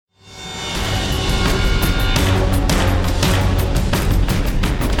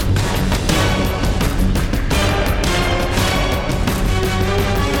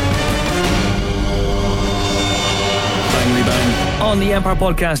the Empire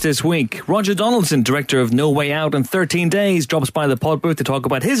podcast this week. Roger Donaldson, director of No Way Out and 13 Days, drops by the pod booth to talk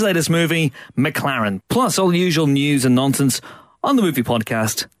about his latest movie, McLaren. Plus all the usual news and nonsense on the movie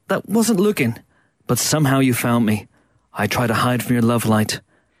podcast that wasn't looking, but somehow you found me. I try to hide from your love light,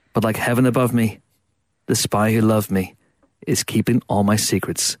 but like heaven above me, the spy who loved me is keeping all my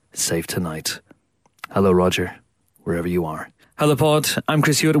secrets safe tonight. Hello, Roger, wherever you are. Hello, Pod. I'm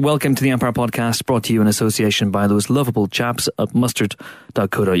Chris Hewitt. Welcome to the Empire Podcast, brought to you in association by those lovable chaps at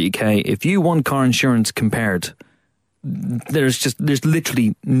mustard.co.uk. If you want car insurance compared, there's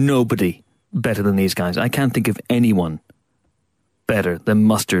literally nobody better than these guys. I can't think of anyone better than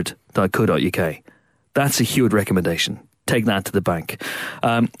mustard.co.uk. That's a Hewitt recommendation. Take that to the bank.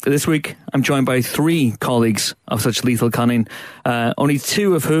 This week, I'm joined by 3 colleagues of such lethal cunning, only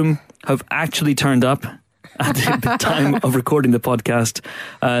 2 of whom have actually turned up at the time of recording the podcast.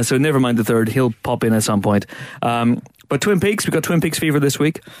 So never mind the third. He'll pop in at some point. But Twin Peaks, we've got Twin Peaks fever this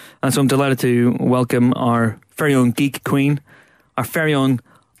week. And so I'm delighted to welcome our very own geek queen, our very own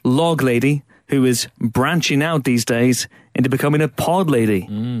log lady, who is branching out these days into becoming a pod lady,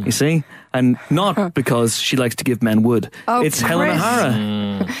 you see? And not because she likes to give men wood. Oh, it's Helen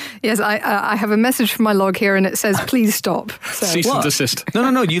O'Hara. Yes, I have a message from my log here and it says, please stop. So, cease and desist.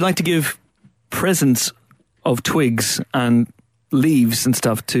 No. You like to give presents of twigs and leaves and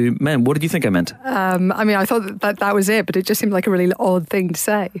stuff to men. What did you think I meant? I mean, I thought that was it, but it just seemed like a really odd thing to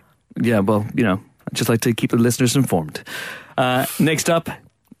say. Yeah, well, I'd just like to keep the listeners informed. Next up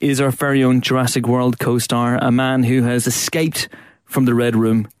is our very own Jurassic World co-star, a man who has escaped from the Red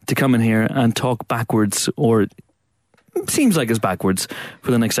Room to come in here and talk backwards, or seems like it's backwards, for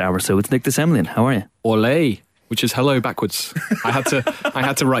the next hour or so. It's Nick DeSemlian. How are you? Ole, which is hello backwards. I had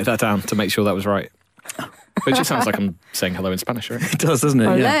to write that down to make sure that was right. But it just sounds like I'm saying hello in Spanish, right? It does, doesn't it?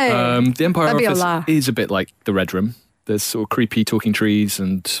 Ole. Yeah. The Empire Office is a bit like the Red Room. There's sort of creepy talking trees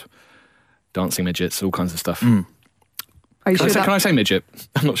and dancing midgets, all kinds of stuff. Are you Can sure I say midget?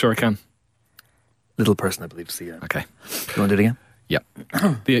 I'm not sure I can. Little person, I believe, to see you. Okay. You want to do it again? Yeah.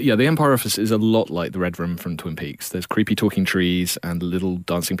 The Empire Office is a lot like the Red Room from Twin Peaks. There's creepy talking trees and little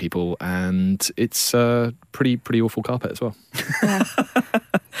dancing people, and it's pretty awful carpet as well. Yeah.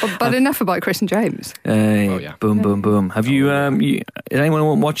 But enough about Chris and James. Hey, Oh, yeah. Boom, boom, boom. Have is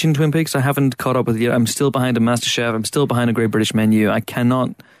anyone watching Twin Peaks? I haven't caught up with you. I'm still behind a MasterChef. I'm still behind a Great British Menu.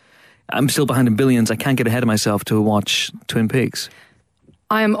 I'm still behind in Billions. I can't get ahead of myself to watch Twin Peaks.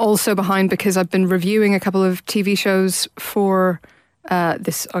 I am also behind because I've been reviewing a couple of TV shows for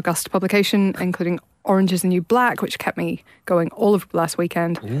this August publication, including Orange is the New Black, which kept me going all of last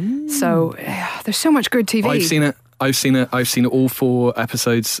weekend. Ooh. So there's so much good TV. I've seen it. I've seen all 4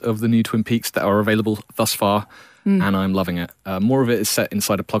 episodes of the new Twin Peaks that are available thus far, and I'm loving it. More of it is set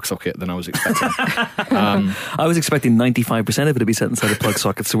inside a plug socket than I was expecting. I was expecting 95% of it to be set inside a plug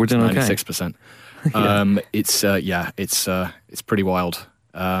socket, so we're doing okay. 96%. It's pretty wild.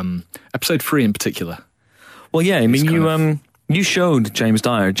 Episode 3 in particular. Well, yeah, I mean, you showed James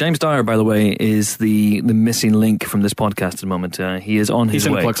Dyer. James Dyer, by the way, is the missing link from this podcast at the moment. He is on his way.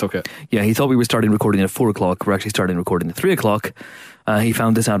 He's in a plug socket. Yeah, he thought we were starting recording at 4 o'clock. We're actually starting recording at 3 o'clock. He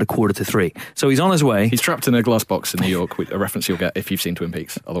found this out at 2:45. So he's on his way. He's trapped in a glass box in New York, a reference you'll get if you've seen Twin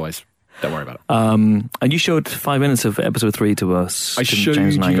Peaks. Otherwise, don't worry about it. And you showed 5 minutes of episode 3 to us. I showed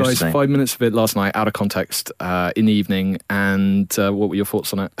James you and guys yesterday. 5 minutes of it last night, out of context, in the evening. And what were your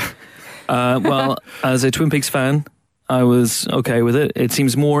thoughts on it? Well, as a Twin Peaks fan, I was okay with it. It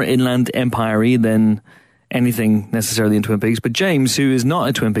seems more Inland Empire-y than anything necessarily in Twin Peaks. But James, who is not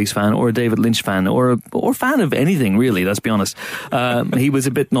a Twin Peaks fan or a David Lynch fan or fan of anything, really, let's be honest, he was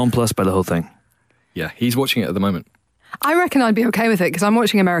a bit nonplussed by the whole thing. Yeah, he's watching it at the moment. I reckon I'd be okay with it because I'm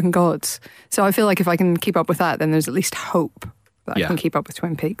watching American Gods. So I feel like if I can keep up with that, then there's at least hope that I can keep up with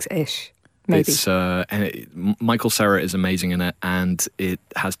Twin Peaks-ish. Maybe. Michael Cera is amazing in it, and it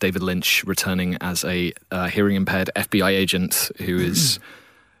has David Lynch returning as a hearing-impaired FBI agent who is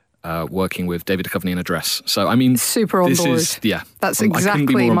working with David Duchovny in a dress. So, I mean... Super on board. That's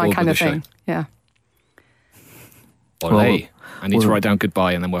exactly my kind of thing. Yeah. Ole. I need to write down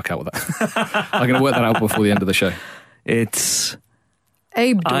goodbye and then work out with that. I'm going to work that out before the end of the show. It's...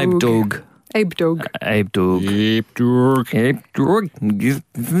 Abe Dog. Which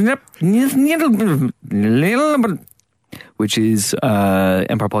is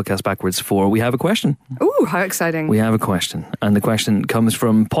Empire Podcast backwards for We Have a Question. Ooh, how exciting. We have a question. And the question comes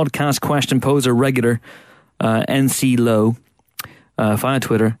from podcast question poser regular NC Low via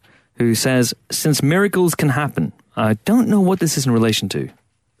Twitter, who says, since miracles can happen, I don't know what this is in relation to.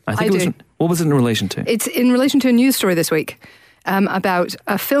 What was it in relation to? It's in relation to a news story this week about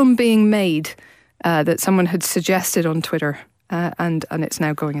a film being made that someone had suggested on Twitter. and it's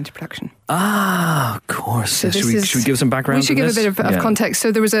now going into production. Ah, of course. So should we give some background? We should give a bit of context.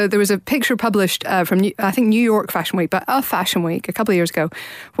 So there was a picture published from I think New York Fashion Week, but a Fashion Week a couple of years ago,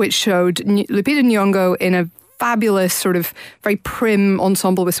 which showed Lupita Nyong'o in a fabulous sort of very prim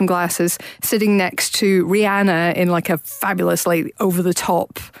ensemble with some glasses, sitting next to Rihanna in like a fabulously over the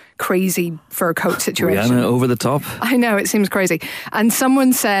top, crazy fur coat situation. Rihanna over the top. I know, it seems crazy. And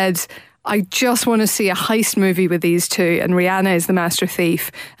someone said, I just want to see a heist movie with these two, and Rihanna is the master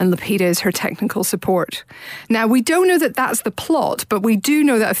thief and Lupita is her technical support. Now, we don't know that that's the plot, but we do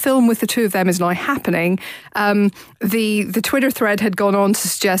know that a film with the two of them is now happening. The Twitter thread had gone on to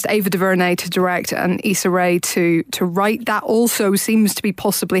suggest Ava DuVernay to direct and Issa Rae to write. That also seems to be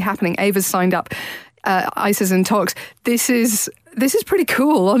possibly happening. Ava's signed up. Issa's in talks. This is pretty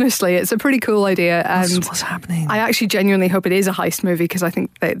cool, honestly. It's a pretty cool idea. And what's happening? I actually genuinely hope it is a heist movie because I think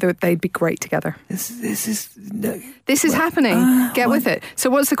they'd be great together. This is happening. Get with it.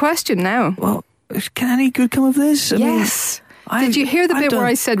 So what's the question now? Well, can any good come of this? Yes. Did you hear the bit where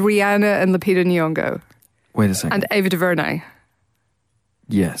I said Rihanna and Lupita Nyong'o? Wait a second. And Ava DuVernay?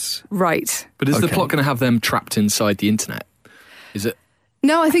 Yes. Right. But is the plot going to have them trapped inside the internet? Is it?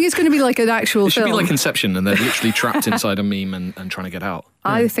 No, I think it's going to be like an actual film. It should be like Inception, and they're literally trapped inside a meme and trying to get out.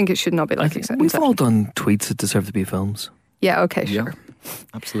 I think it should not be like Inception. We've all done tweets that deserve to be films. Yeah, okay, sure. Yeah,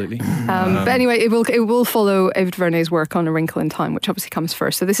 absolutely. But anyway, it will follow Ava DuVernay's work on A Wrinkle in Time, which obviously comes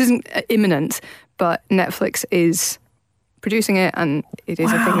first. So this isn't imminent, but Netflix is producing it, and it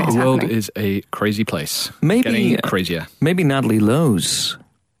is a thing that is The world happening. is a crazy place. Maybe Getting crazier. Maybe Natalie Lowe's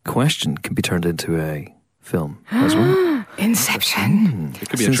question can be turned into a film as well. Inception. It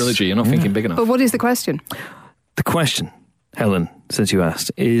could be a trilogy. You're not thinking big enough. But what is the question? The question, Helen, since you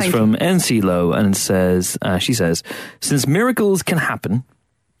asked, is Thank from NC Lowe, and it says, she says, since miracles can happen,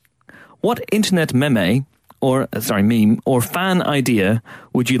 what internet meme or fan idea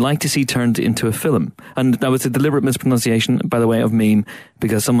would you like to see turned into a film? And that was a deliberate mispronunciation, by the way, of meme,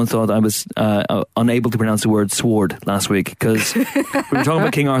 because someone thought I was unable to pronounce the word sword last week, because we were talking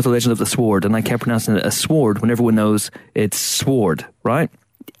about King Arthur, Legend of the Sword, and I kept pronouncing it as sword when everyone knows it's sword, right?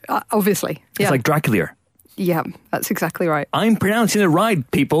 Obviously. Yeah. It's like Dracula. Yeah, that's exactly right. I'm pronouncing it right,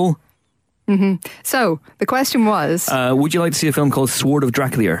 people. Mm-hmm. So, the question was... would you like to see a film called Sword of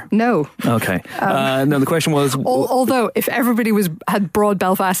Dracula? No. Okay. No, the question was... Although, if everybody had broad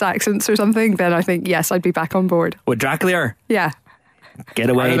Belfast accents or something, then I think, yes, I'd be back on board. With Dracula? Yeah. Get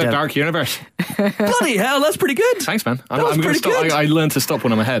away. The dark universe. Bloody hell, that's pretty good. Thanks, man. That was pretty good. I learned to stop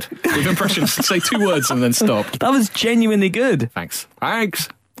when I'm ahead. With impressions, say 2 words and then stop. That was genuinely good. Thanks.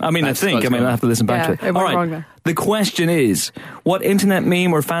 I mean, I have to listen back to it. It went wrong there. The question is, what internet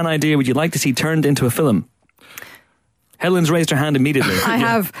meme or fan idea would you like to see turned into a film? Helen's raised her hand immediately. I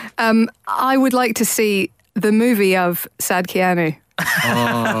have. I would like to see the movie of Sad Keanu.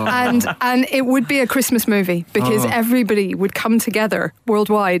 And it would be a Christmas movie because everybody would come together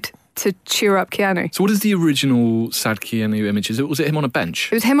worldwide to cheer up Keanu. So what is the original Sad Keanu image? Was it him on a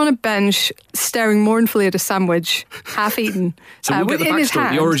bench? It was him on a bench staring mournfully at a sandwich, half eaten. So we'll get the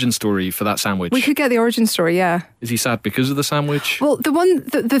backstory, the origin story for that sandwich. We could get the origin story, yeah. Is he sad because of the sandwich? Well,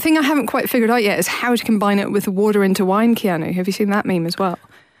 the thing I haven't quite figured out yet is how to combine it with water into wine Keanu. Have you seen that meme as well?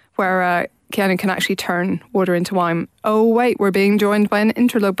 Where Keanu can actually turn water into wine. Oh, wait, we're being joined by an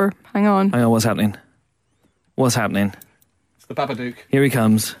interloper. Hang on. What's happening? What's happening? It's the Babadook. Here he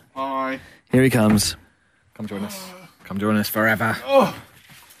comes. Hi. Here he comes. Come join us. Come join us forever.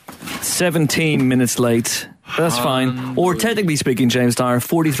 17 minutes late. That's fine. Or technically speaking, James Dyer,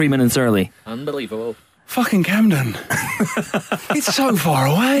 43 minutes early. Unbelievable. Fucking Camden. It's so far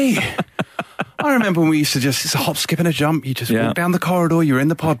away. I remember when we used to it's a hop, skip and a jump. You just walk down the corridor, you're in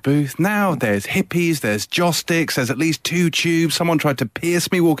the pod booth. Now there's hippies, there's joss sticks, there's at least 2 tubes. Someone tried to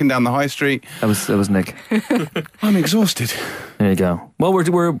pierce me walking down the high street. That was Nick. I'm exhausted. There you go. Well,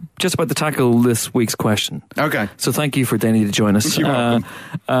 we're just about to tackle this week's question. Okay. So thank you for Danny to join us. You're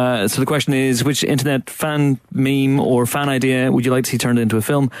welcome. So the question is, which internet fan meme or fan idea would you like to see turned into a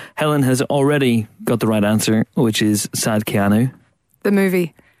film? Helen has already got the right answer, which is Sad Keanu. The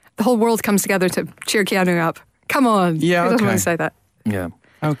movie. The whole world comes together to cheer Keanu up. Come on. Yeah, Who doesn't okay. want to say that? Yeah.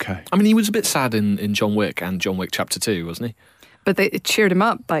 Okay. I mean, he was a bit sad in John Wick and John Wick Chapter 2, wasn't he? But they cheered him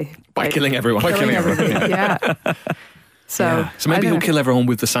up by killing everyone. killing everybody. Yeah. So maybe he'll kill everyone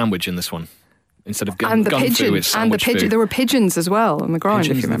with the sandwich in this one. Instead of gun fu, it's sandwich fu. There were pigeons as well on the ground,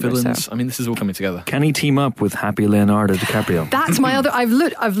 Pigeons if you and remember. villains. So. I mean, this is all coming together. Can he team up with Happy Leonardo DiCaprio? That's my other... I've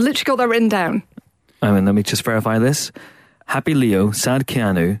literally got that written down. I mean, let me just verify this. Happy Leo, Sad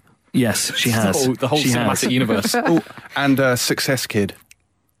Keanu. Yes, she has. The whole she cinematic has. universe. And Success Kid.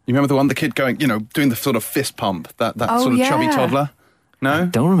 You remember the one, the kid going, doing the sort of fist pump, that sort of chubby toddler? No?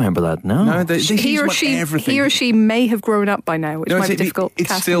 Don't remember that, no. No, He or she may have grown up by now, which might be difficult.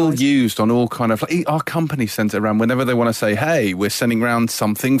 It's still used on all kind of... our company sends it around whenever they want to say, hey, we're sending around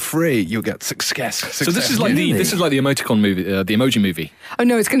something free. You'll get success. So this is like the emoticon movie, the emoji movie. Oh,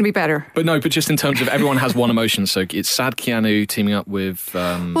 no, it's going to be better. But just in terms of everyone has one emotion. So it's sad Keanu teaming up with...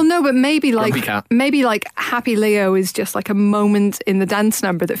 well, no, but maybe like Happy Leo is just like a moment in the dance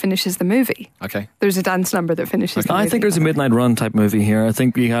number that finishes the movie. Okay. There's a dance number that finishes the movie. I think there's a Midnight Run type movie here. I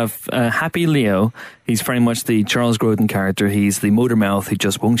think we have Happy Leo. He's very much the Charles Grodin character. He's the motor mouth who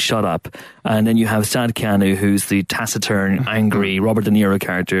just won't shut up. And then you have Sad Keanu, who's the taciturn, angry Robert De Niro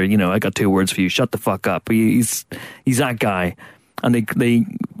character. I got 2 words for you. Shut the fuck up. He's that guy. And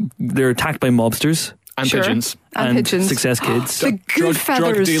they're attacked by mobsters. And pigeons. And pigeons. Success kids. The good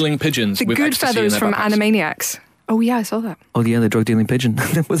feathers. Drug-dealing pigeons. The with good feathers from Animaniacs. Oh, yeah, I saw that. Oh, yeah, the drug-dealing pigeon.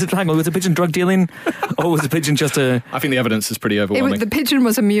 Was a pigeon drug-dealing? Or was a pigeon just a... I think the evidence is pretty overwhelming. The pigeon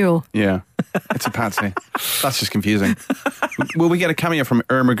was a mule. Yeah, it's a patsy. That's just confusing. Will we get a cameo from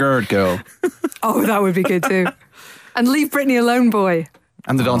Irma Gerd girl? Oh, that would be good too. And leave Britney alone, boy.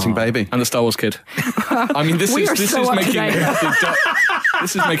 And the dancing baby. And the Star Wars kid. I mean, this is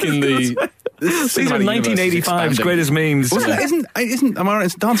making the... These are 1985's greatest memes. Well, isn't am I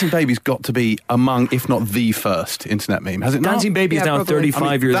right? Dancing Baby's got to be among, if not the first internet meme, has it not? Dancing Baby is now probably.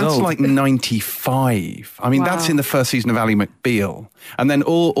 35 years old. That's like 95. I mean, that's in the first season of Ally McBeal. And then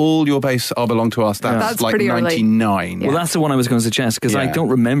all Your Base Are Belong to Us, that's like 99. Yeah. Well, that's the one I was going to suggest, because I don't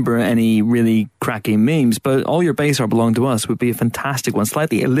remember any really cracking memes, but All Your Base Are Belong to Us would be a fantastic one.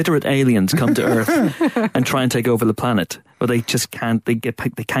 Slightly illiterate aliens come to Earth and try and take over the planet, but they just can't. They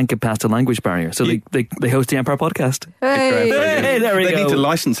can't get past the language barrier, so they host the Empire podcast. Hey, there we go. They need to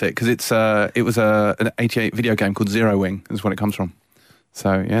license it because it was an 88 video game called Zero Wing is when it comes from.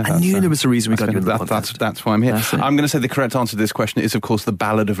 So yeah, I knew there was a reason we got you in the podcast. That's why I'm here. I'm going to say the correct answer to this question is, of course, The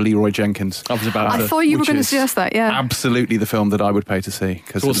Ballad of Leroy Jenkins. I thought you were going to suggest that. Yeah, absolutely the film that I would pay to see.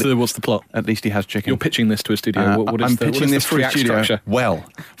 So what's the plot? At least he has chicken. You're pitching this to a studio. I'm pitching this to a studio. Structure? Well,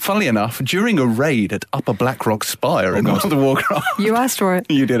 funnily enough, during a raid at Upper Blackrock Spire in World of Warcraft, you asked for it.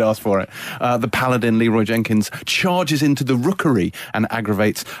 You did ask for it. The paladin Leroy Jenkins charges into the rookery and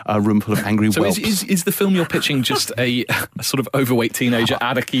aggravates a room full of angry whelps. So is the film you're pitching just a sort of overweight teenager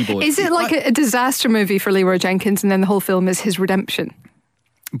at a keyboard? Is it like a disaster movie for Leroy Jenkins, and then the whole film is his redemption?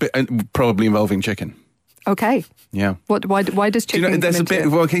 But, probably involving chicken. Okay. Yeah. Why does chicken? There's a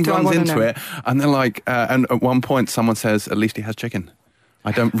bit. Well, he runs into it, and they're like, and at one point, someone says, "At least he has chicken."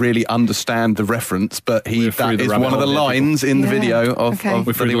 I don't really understand the reference, but that is one of the lines in the video of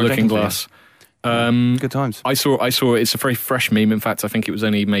We're through the looking glass. Good times. I saw. It's a very fresh meme. In fact, I think it was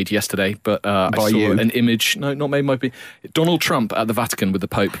only made yesterday. But I saw an image. No, not made. Might be Donald Trump at the Vatican with the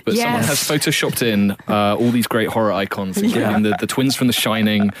Pope. But someone has photoshopped in all these great horror icons, including the twins from The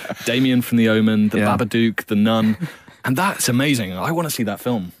Shining, Damien from The Omen, the Babadook, the Nun, and that's amazing. I want to see that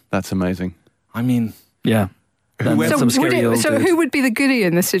film. That's amazing. I mean, yeah. So who would be the goodie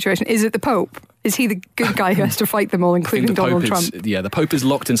in this situation? Is it the Pope? Is he the good guy who has to fight them all, including Donald Trump? The Pope is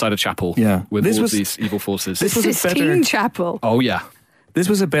locked inside a chapel with all these evil forces. This was a better chapel. Oh, yeah. This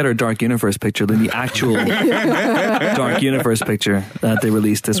was a better Dark Universe picture than the actual Dark Universe picture that they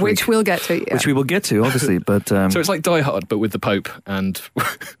released this week. Which we'll get to, Which we will get to, obviously. But so it's like Die Hard, but with the Pope and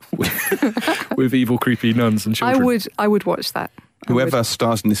with evil, creepy nuns and children. I would watch that. Whoever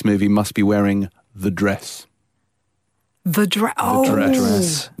stars in this movie must be wearing the dress. The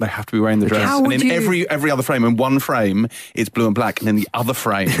dress. They have to be wearing the dress. And in every other frame, in one frame, it's blue and black, and in the other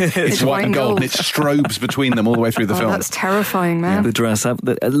frame, it's white and gold, and it strobes between them all the way through the film. That's terrifying, man. Yeah, the dress.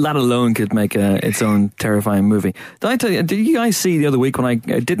 That alone could make its own terrifying movie. Did I tell you, did you guys see the other week when I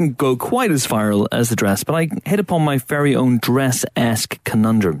didn't go quite as viral as the dress, but I hit upon my very own dress-esque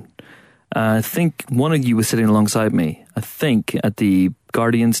conundrum? I think one of you was sitting alongside me, I think, at the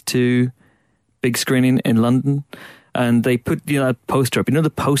Guardians 2 big screening in London. And they put that poster up. The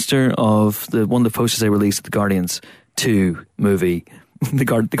poster of one of the posters they released at the Guardians 2 movie, the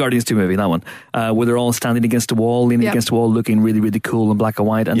Guardians 2 movie, that one, where they're all standing against a wall, leaning against a wall, looking really, really cool in black and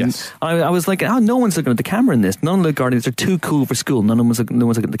white. And I was like, no one's looking at the camera in this. None of the Guardians are too cool for school. No one's looking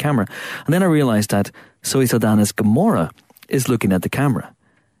at the camera. And then I realised that Zoe Saldana's Gamora is looking at the camera.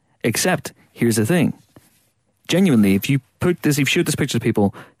 Except, here's the thing. Genuinely, if you shoot this picture to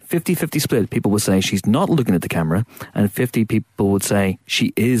people, 50-50 split. People would say she's not looking at the camera, and 50 people would say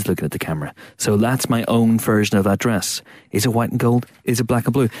she is looking at the camera. So that's my own version of that dress. Is it white and gold? Is it black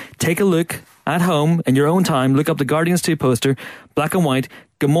and blue? Take a look at home in your own time. Look up the Guardians 2 poster, black and white.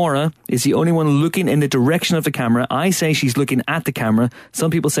 Gamora is the only one looking in the direction of the camera. I say she's looking at the camera.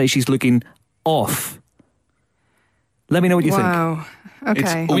 Some people say she's looking off. Let me know what you think. Wow.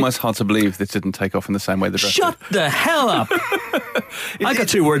 Okay. It's almost hard to believe this didn't take off in the same way the dress Shut the hell up. I got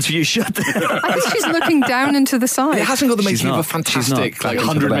 2 words for you. Shut the hell up. I think she's looking down into the side. It hasn't got the She's making of a not. fantastic She's not.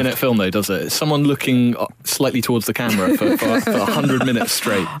 100-minute film, though, does it? Someone looking slightly towards the camera for 100 minutes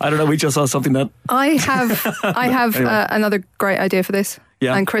straight. I don't know. We just saw something that... I have another great idea for this.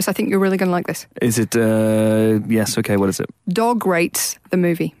 Yeah. And Chris, I think you're really going to like this. Is it... yes, okay, what is it? Dog Rates, the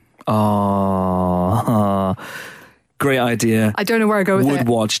movie. Oh, great idea. I don't know where I go with Would it.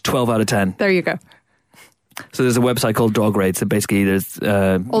 watch 12 out of 10. There you go. So there's a website called Dog Rates that basically there's...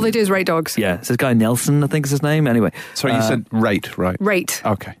 All they do is rate dogs. yeah, it's this guy Nelson, I think is his name. Anyway. Sorry, you said rate, right? Rate.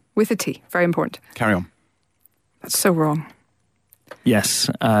 Okay, With a T. Very important. carry on. That's so wrong.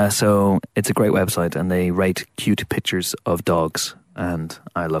 Yes, so it's a great website and they rate cute pictures of dogs. And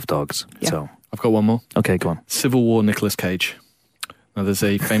I love dogs. Yeah. So, I've got one more. okay, go on. Civil War Nicolas Cage. Now, there's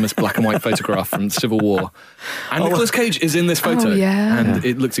a famous black and white photograph from Civil War. And Nicolas Cage is in this photo. Oh, yeah. And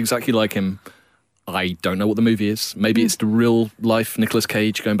it looks exactly like him. I don't know what the movie is. Maybe it's the real life Nicolas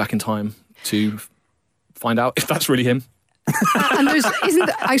Cage going back in time to find out if that's really him. And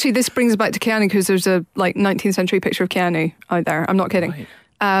actually this brings us back to Keanu because there's a 19th century picture of Keanu out there. I'm not kidding. Right.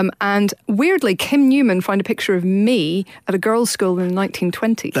 And weirdly, Kim Newman found a picture of me at a girls' school in the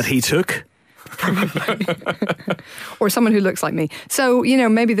 1920s. That he took? Or someone who looks like me. So,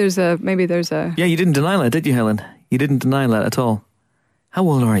 maybe there's a... Yeah, you didn't deny that, did you, Helen? You didn't deny that at all. How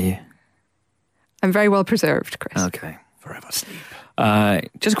old are you? I'm very well preserved, Chris. Okay. Forever sleep.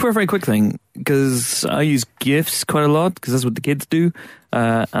 Just a very quick thing, because I use GIFs quite a lot, because that's what the kids do.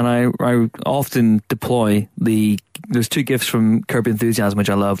 And I often deploy there's 2 GIFs from Curb Your Enthusiasm, which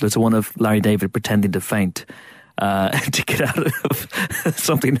I love. There's one of Larry David pretending to faint. To get out of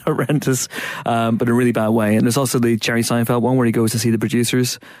something horrendous, but in a really bad way. And there's also the Jerry Seinfeld one where he goes to see the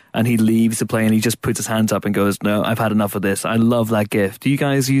producers and he leaves the play and he just puts his hands up and goes, "No, I've had enough of this." I love that GIF. Do you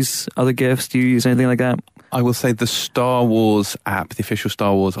guys use other GIFs? Do you use anything like that? I will say the Star Wars app, the official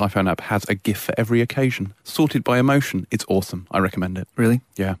Star Wars iPhone app, has a GIF for every occasion, sorted by emotion. It's awesome. I recommend it. Really?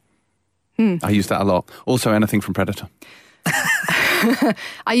 Yeah. I use that a lot. Also, anything from Predator.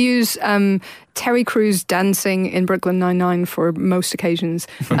 I use Terry Crews dancing in Brooklyn Nine-Nine for most occasions.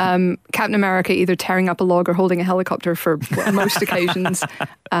 Captain America either tearing up a log or holding a helicopter for most occasions.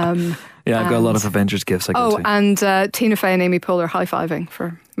 Yeah, I've got a lot of Avengers GIFs I go to. And Tina Fey and Amy Poehler high-fiving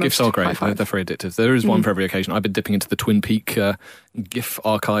for most. GIFs are great. high five. They're very addictive. There is one for every occasion. I've been dipping into the Twin Peak GIF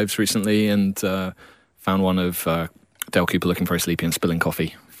archives recently and found one of Dale Cooper looking very sleepy and spilling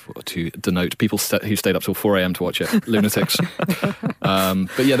coffee to denote people who stayed up till 4 a.m. to watch it. Lunatics.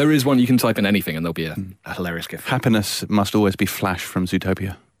 But yeah, there is one you can type in anything and there'll be a hilarious GIF. Happiness must always be Flash from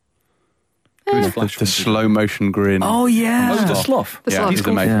Zootopia. Flash The slow motion grin. Oh, yeah. Oh, the sloth. The yeah, sloth. he's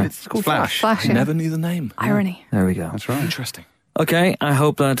amazing. Yeah. It's called Flash. Flash, I yeah. never knew the name. Irony. There we go. That's right. Interesting. Okay, I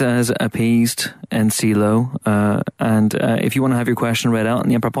hope that has appeased NCLO. And if you want to have your question read out in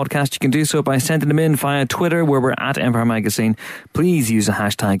the Empire Podcast, you can do so by sending them in via Twitter, where we're at Empire Magazine. Please use the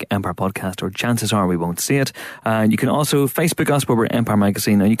hashtag Empire Podcast, or chances are we won't see it. You can also Facebook us, where we're Empire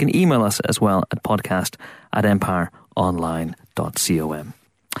Magazine, and you can email us as well at podcast@empireonline.com.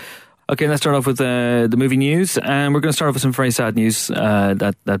 Okay, let's start off with the movie news, and we're going to start off with some very sad news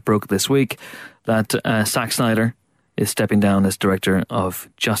that broke this week. That Zack Snyder is stepping down as director of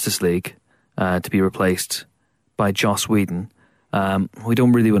Justice League to be replaced by Joss Whedon. We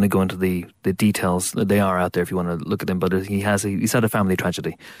don't really want to go into the details. They are out there if you want to look at them, but he's had a family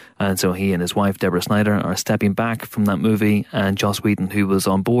tragedy, and so he and his wife Deborah Snyder are stepping back from that movie, and Joss Whedon, who was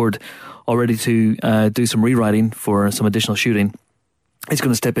on board already to do some rewriting for some additional shooting, is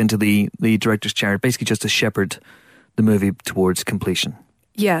going to step into the director's chair, basically just to shepherd the movie towards completion.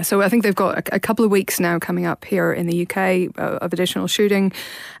 Yeah, so I think they've got a couple of weeks now coming up here in the UK of additional shooting,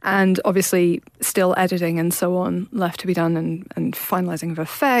 and obviously still editing and so on left to be done, and finalising of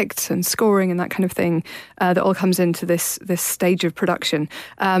effects and scoring and that kind of thing that all comes into this stage of production.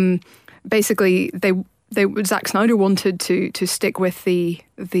 Basically, Zack Snyder wanted to stick with the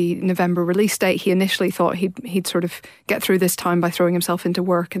November release date. He initially thought he'd sort of get through this time by throwing himself into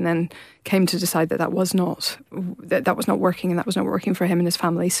work, and then came to decide that was not working, and that was not working for him and his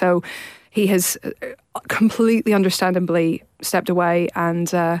family. So he has completely understandably stepped away, and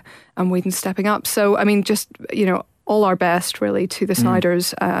Whedon's stepping up. So I mean, just all our best, really, to the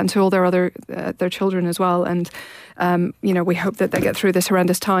Snyders and to all their children as well. And we hope that they get through this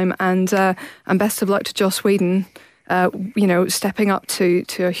horrendous time. And best of luck to Joss Whedon, stepping up to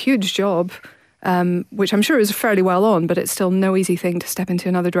a huge job, which I'm sure is fairly well on, but it's still no easy thing to step into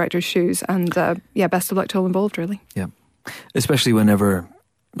another director's shoes. And best of luck to all involved, really. Yeah, especially whenever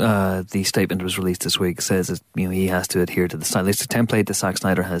the statement was released this week says that, he has to adhere to the template that Zack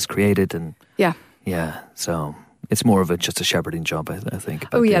Snyder has created, and so it's more of just a shepherding job, I think.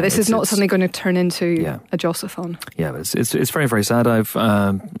 But this is not suddenly going to turn into a Jossathon. Yeah, but it's very, very sad. I'm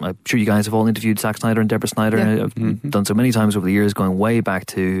sure you guys have all interviewed Zack Snyder and Deborah Snyder. Yeah. I've done so many times over the years, going way back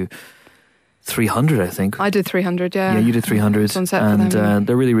to 300, I think. I did 300, yeah. Yeah, you did 300. And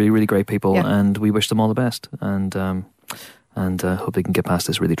they're really, really, really great people, and we wish them all the best. And hope they can get past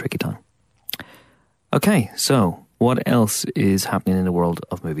this really tricky time. Okay, so what else is happening in the world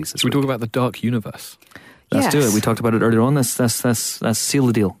of movies this week? Should we talk about the Dark Universe? Let's do it. We talked about it earlier on. Let's seal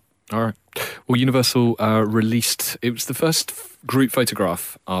the deal. All right. Well, Universal released, it was the first group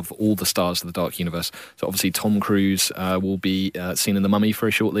photograph of all the stars of the Dark Universe. So obviously Tom Cruise will be seen in The Mummy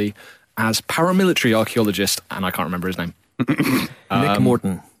very shortly as paramilitary archaeologist, and I can't remember his name. Nick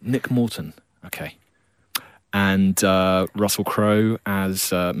Morton. Nick Morton, okay. And Russell Crowe as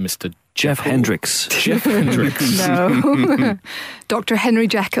Mr. Jeff Hendricks. Jeff Hendricks. No. Dr. Henry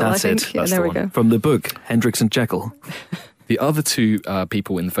Jekyll, That's I think. it. Yeah, That's there the we one. go. From the book, Hendricks and Jekyll. The other two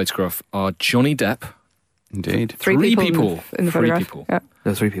people in the photograph are Johnny Depp. Indeed. Three people in the photograph. People. Yeah.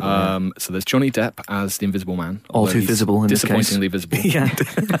 There's 3 people. So there's Johnny Depp as the Invisible Man. All too he's visible in this case. disappointingly visible. Yeah.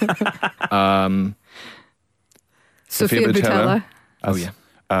 Sophia Boutella. Oh, yeah.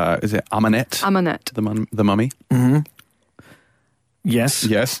 Is it Amanette? Amanette. The Mummy? Mm-hmm. Yes.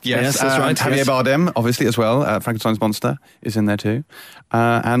 Yes, that's right. Javier Yes. Bardem, obviously, as well. Frankenstein's monster is in there too.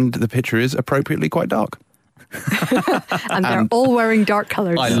 And the picture is appropriately quite dark. And they're all wearing dark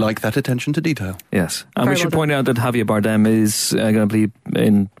colours. I like that attention to detail. Yes. And Very we should well point out that Javier Bardem is going to be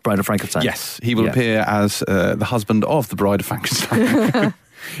in Bride of Frankenstein. Yes, he will appear as the husband of the Bride of Frankenstein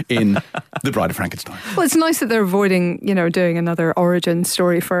in The Bride of Frankenstein. Well, it's nice that they're avoiding, doing another origin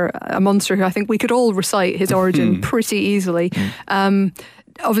story for a monster who I think we could all recite his origin pretty easily.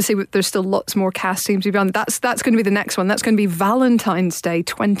 Obviously, there's still lots more casting to be done. That's going to be the next one. That's going to be Valentine's Day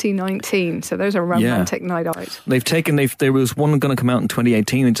 2019. So there's a romantic night out. There was one going to come out in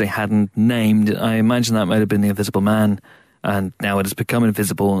 2018 which they hadn't named. I imagine that might have been The Invisible Man, and now it has become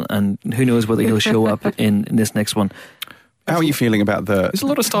invisible, and who knows whether he'll show up in this next one. How are you feeling about the... There's a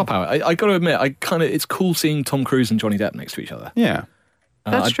lot of star power. I got to admit, it's cool seeing Tom Cruise and Johnny Depp next to each other. Yeah.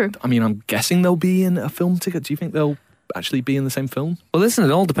 That's true. I mean, I'm guessing they'll be in a film together. Do you think they'll actually be in the same film? Well, listen,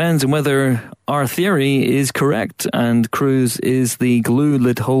 it all depends on whether our theory is correct and Cruise is the glue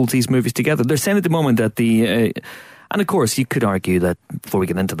that holds these movies together. They're saying at the moment that and of course you could argue that, before we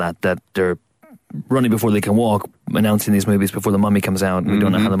get into that they're running before they can walk, announcing these movies before The Mummy comes out, and we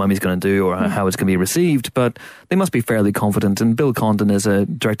don't know how The Mummy's going to do or how it's going to be received, but they must be fairly confident. And Bill Condon, as a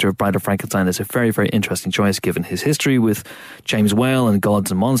director of Bride of Frankenstein, is a very, very interesting choice given his history with James Whale and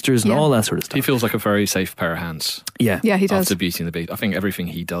Gods and Monsters and all that sort of stuff. He feels like a very safe pair of hands. Yeah, he does. After Beauty and the Beast, I think everything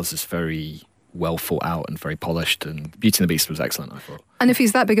he does is very well thought out and very polished, and Beauty and the Beast was excellent, I thought. And if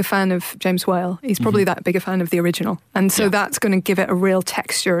he's that big a fan of James Whale, he's probably that big a fan of the original. And so that's going to give it a real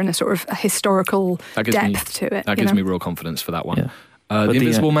texture and a sort of a historical depth to it. That gives me real confidence for that one. Yeah. The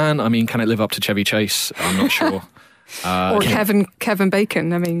Invisible Man, I mean, can it live up to Chevy Chase? I'm not sure. Or Kevin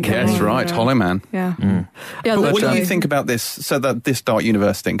Bacon. I mean, Yes, right, Hollow Man. Yeah. But what do you think about this? So that this Dark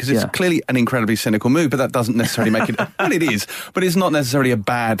Universe thing, because it's clearly an incredibly cynical move, but that doesn't necessarily make it. Well, it is, but it's not necessarily a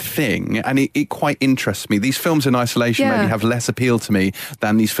bad thing, and it quite interests me. These films in isolation maybe have less appeal to me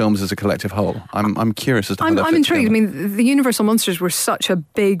than these films as a collective whole. I'm curious as to how that I'm fits intrigued. together. I mean, the Universal monsters were such a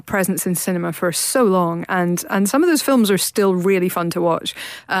big presence in cinema for so long, and some of those films are still really fun to watch.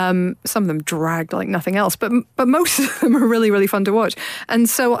 Some of them dragged like nothing else, but most of them are really, really fun to watch. And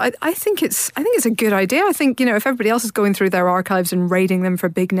so I think it's a good idea. I think, if everybody else is going through their archives and rating them for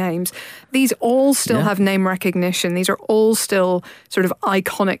big names, these all still have name recognition. These are all still sort of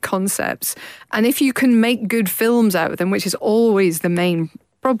iconic concepts. And if you can make good films out of them, which is always the main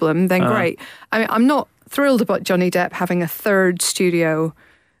problem, then great. I mean, I'm not thrilled about Johnny Depp having a third studio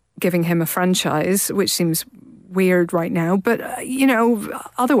giving him a franchise, which seems weird right now. But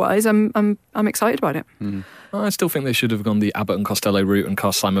otherwise, I'm excited about it. I still think they should have gone the Abbott and Costello route and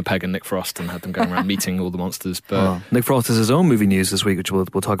cast Simon Pegg and Nick Frost and had them going around meeting all the monsters. But Nick Frost has his own movie news this week, which we'll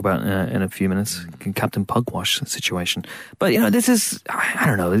talk about in a few minutes. Captain Pugwash situation. But, this is, I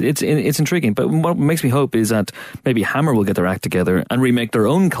don't know, it's intriguing. But what makes me hope is that maybe Hammer will get their act together and remake their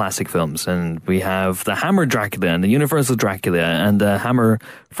own classic films. And we have the Hammer Dracula and the Universal Dracula and the Hammer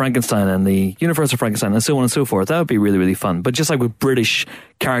Frankenstein and the Universal Frankenstein and so on and so forth. That would be really, really fun. But just like with British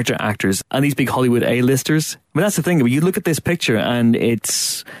character actors and these big Hollywood A-listers, I mean, that's the thing. You look at this picture and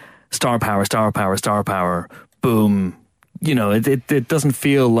it's star power, star power, star power, boom. It doesn't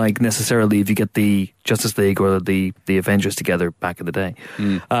feel like necessarily if you get the Justice League or the Avengers together back in the day.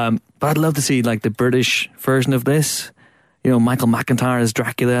 But I'd love to see like the British version of this. Michael McIntyre as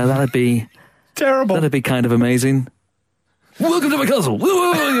Dracula. That'd be terrible. That'd be kind of amazing. Welcome to my castle.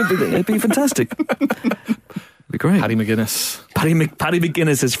 It'd be fantastic. It'd be great. Paddy McGuinness. Paddy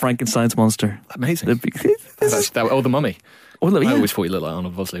McGuinness is Frankenstein's monster. Amazing. The the Mummy. Well, I always thought you looked like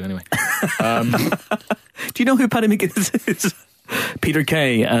Arnold Vosloo anyway. Do you know who Paddy McGuinness is? Peter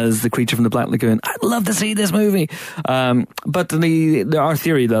Kay as the creature from the Black Lagoon. I'd love to see this movie. But our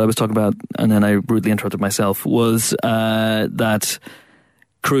theory that I was talking about, and then I rudely interrupted myself, was that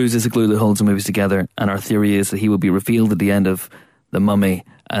Cruise is the glue that holds the movies together, and our theory is that he will be revealed at the end of The Mummy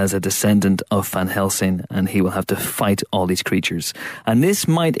as a descendant of Van Helsing, and he will have to fight all these creatures. And this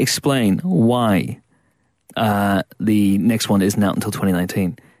might explain why the next one isn't out until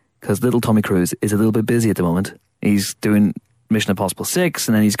 2019, because little Tommy Cruise is a little bit busy at the moment. He's doing Mission Impossible 6,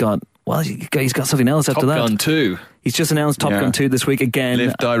 and then he's got something else after that. Top Gun 2. He's just announced Top Gun 2 this week again.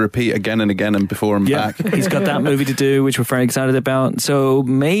 Live, Die, Repeat again and again and before and back. He's got that movie to do, which we're very excited about. So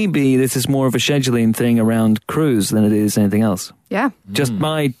maybe this is more of a scheduling thing around Cruise than it is anything else. Yeah. Just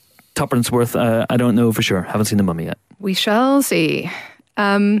my tuppence worth. I don't know for sure. Haven't seen The Mummy yet. We shall see.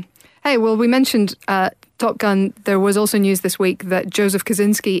 Hey, well, we mentioned Top Gun. There was also news this week that Joseph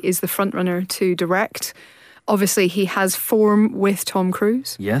Kosinski is the frontrunner to direct. Obviously, he has form with Tom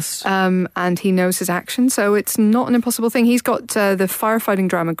Cruise. Yes. And he knows his action, so it's not an impossible thing. He's got the firefighting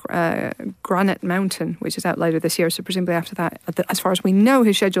drama Granite Mountain, which is out later this year, so presumably after that, as far as we know,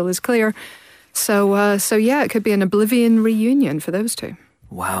 his schedule is clear. So yeah, it could be an Oblivion reunion for those two.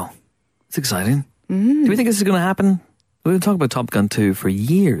 Wow. It's exciting. Do we think this is going to happen? We've been talking about Top Gun 2 for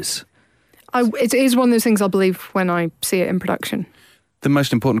years. It is one of those things I'll believe when I see it in production. The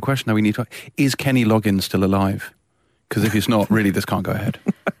most important question that we need to ask, is Kenny Loggins still alive? Because if he's not, really, this can't go ahead.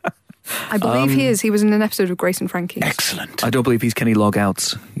 I believe he is. He was in an episode of Grace and Frankie. Excellent. I don't believe he's Kenny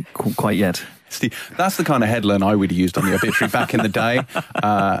Logouts quite yet. That's the kind of headline I would have used on the obituary back in the day,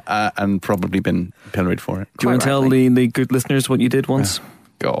 and probably been pilloried for it. Do you want to tell the good listeners what you did once?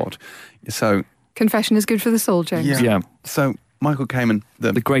 God. So... Confession is good for the soul, James. Yeah. So Michael Kamen,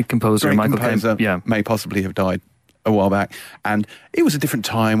 the great composer, Michael Kamen, may possibly have died a while back, and it was a different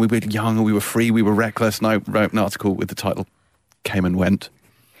time. We were young, we were free, we were reckless, and I wrote an article with the title "Kamen Went."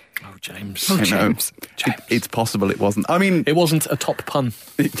 Oh, James. James. It's possible it wasn't. I mean, it wasn't a top pun.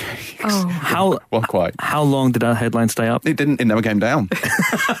 Well, quite. How long did that headline stay up? It didn't. It never came down.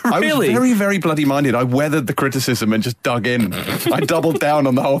 Really? I was very, very bloody minded. I weathered the criticism and just dug in. I doubled down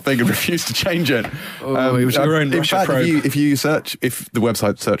on the whole thing and refused to change it. It was your own in Russia fact, probe. if the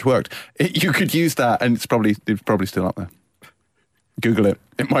website search worked, you could use that, and it's probably still up there. Google it.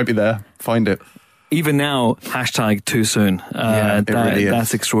 It might be there. Find it. Even now, hashtag too soon. Really is.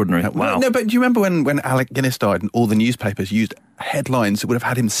 That's extraordinary. Wow. No, but do you remember when Alec Guinness died and all the newspapers used headlines that would have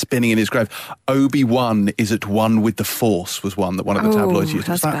had him spinning in his grave? Obi-Wan is at one with the Force was one that one of the tabloids used.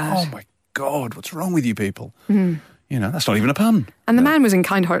 That's bad. Oh my God, what's wrong with you people? That's not even a pun. And the man was in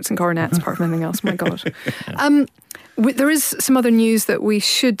Kind Hearts and Coronets, apart from anything else. My God. There is some other news that we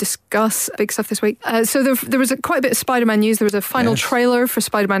should discuss. Big stuff this week. So there was quite a bit of Spider-Man news. There was a final trailer for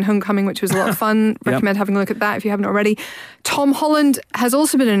Spider-Man Homecoming, which was a lot of fun. Recommend having a look at that if you haven't already. Tom Holland has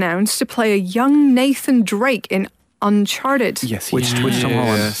also been announced to play a young Nathan Drake in Uncharted. Yes, Which Tom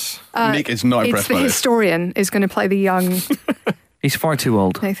Holland? Nick is not impressed by the this. historian is going to play the young... He's far too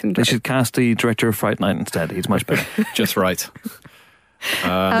old. Nathan They Drake. should cast the director of Fright Night instead. He's much better. Just right.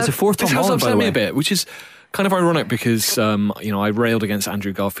 There's a fourth Tom This has Holland, by upset the me way. a bit, which is kind of ironic because, I railed against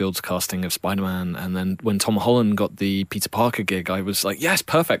Andrew Garfield's casting of Spider-Man, and then when Tom Holland got the Peter Parker gig, I was like, yes,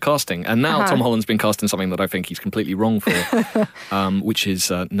 perfect casting. And now Tom Holland's been cast in something that I think he's completely wrong for, which is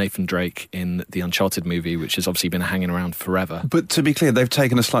Nathan Drake in the Uncharted movie, which has obviously been hanging around forever. But to be clear, they've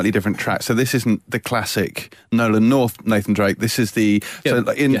taken a slightly different track. So this isn't the classic Nolan North Nathan Drake. This is the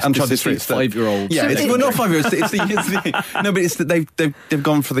in Uncharted 3. It's the 5-year-old. Yeah, it's not 5 years. It's the no, but it's that they've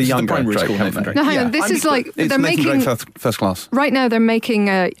gone for the younger primary Drake. school haven't Nathan they? Drake. No, hang on. This is like like It's they're Nathan making Drake first class. right now. They're making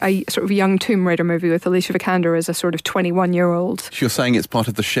a sort of young Tomb Raider movie with Alicia Vikander as a sort of 21-year-old. So you're saying it's part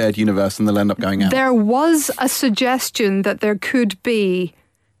of the shared universe and they'll end up going out. There was a suggestion that there could be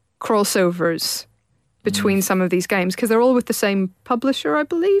crossovers between some of these games because they're all with the same publisher, I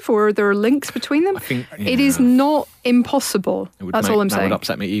believe, or there are links between them. I think It is not impossible. That's all I'm that saying. would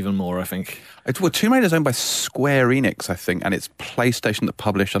upset me even more, I think. Tomb Raider is owned by Square Enix, I think, and it's PlayStation that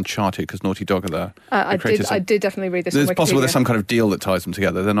published Uncharted because Naughty Dog are the creators. I did definitely read this. It's on possible Wikipedia. there's some kind of deal that ties them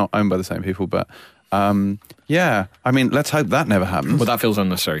together. They're not owned by the same people, but yeah. I mean, let's hope that never happens. Well, that feels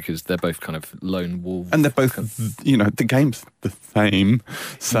unnecessary because they're both kind of lone wolves. And they're both, the game's the same.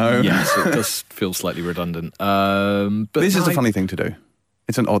 So yes, it does feel slightly redundant. But this is a funny thing to do.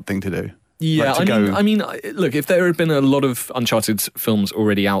 It's an odd thing to do. Yeah, Like I mean, look, if there had been a lot of Uncharted films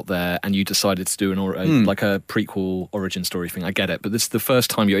already out there and you decided to do like a prequel origin story thing, I get it. But this is the first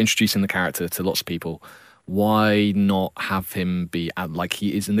time you're introducing the character to lots of people. Why not have him be like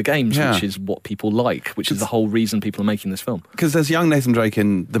he is in the games, which is what people like, which is the whole reason people are making this film? Because there's young Nathan Drake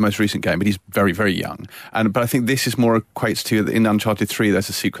in the most recent game, but he's very, very young. But I think this is more equates to, in Uncharted 3, there's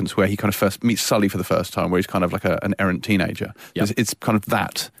a sequence where he kind of first meets Sully for the first time, where he's kind of like an errant teenager. Yep. It's kind of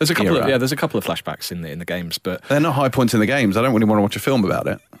that. There's a couple era. there's a couple of flashbacks in the games, but They're not high points in the games. I don't really want to watch a film about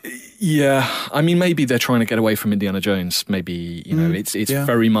it. yeah, I mean, maybe they're trying to get away from Indiana Jones. Maybe, it's yeah.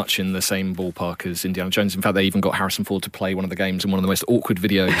 very much in the same ballpark as Indiana Jones. In fact, they even got Harrison Ford to play one of the games in one of the most awkward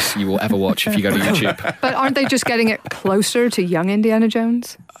videos you will ever watch if you go to YouTube. But aren't they just getting it closer to young Indiana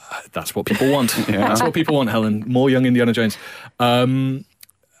Jones? That's what people want. That's what people want, Helen. More young Indiana Jones. I'm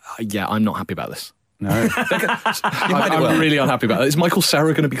not happy about this. No. I'm really unhappy about it. Is Michael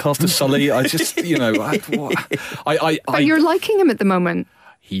Cera going to be cast as Sully? I just, But you're liking him at the moment.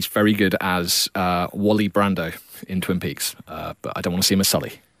 He's very good as Wally Brando in Twin Peaks, but I don't want to see him as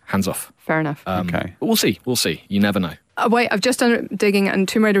Sully. Hands off. Fair enough. Okay. But we'll see. You never know. Wait, I've just done digging and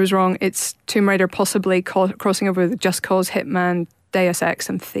Tomb Raider was wrong. It's Tomb Raider possibly crossing over with Just Cause, Hitman, Deus Ex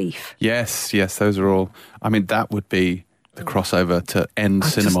and Thief. Yes, those are all. I mean, that would be the crossover to end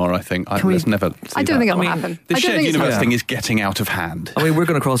cinema, I think. Let's never see I don't think that. it'll happen. The I don't shared think it's universe happening. thing is getting out of hand. I mean, we're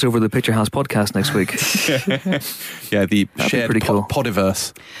going to cross over the Picture House podcast next week. Yeah, the That'd be shared pretty cool.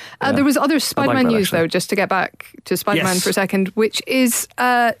 podiverse. There was other Spider-Man that, news, actually. though, just to get back to Spider-Man Yes. for a second, which is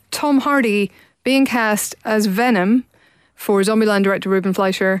Tom Hardy being cast as Venom for Zombieland director Ruben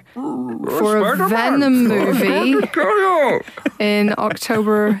Fleischer for a Venom movie in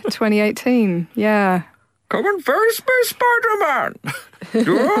October 2018. Yeah. Come and face me, Spider-Man!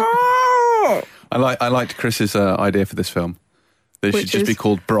 I liked Chris's idea for this film. That it should Which just be is?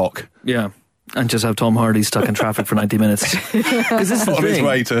 called Brock. Yeah. And just have Tom Hardy stuck in traffic for 90 minutes. 'Cause this is the On his thing.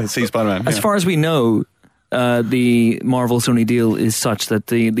 way to see Spider-Man. As far as we know, the Marvel-Sony deal is such that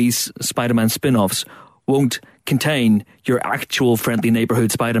these Spider-Man spin-offs won't contain your actual friendly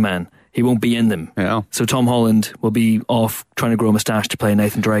neighborhood Spider-Man. He won't be in them. Yeah. So Tom Holland will be off trying to grow a moustache to play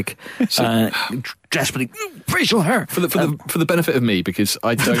Nathan Drake. Desperately, facial hair. For the benefit of me, because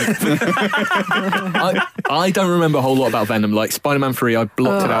I don't I don't remember a whole lot about Venom. Like Spider-Man 3, I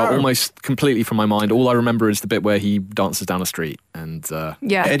blocked it out almost completely from my mind. All I remember is the bit where he dances down the street. And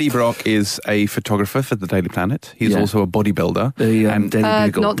Yeah. Eddie Brock is a photographer for the Daily Planet. He's Yeah. also a bodybuilder. The Daily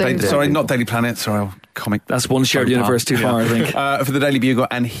Bugle. not Daily Sorry, not Daily Planet. Sorry, comic. That's one shared universe too far, I think. For the Daily Bugle,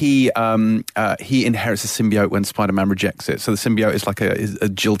 and he inherits a symbiote when Spider-Man rejects it. So the symbiote is like a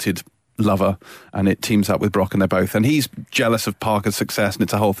jilted lover, and it teams up with Brock, and and he's jealous of Parker's success, and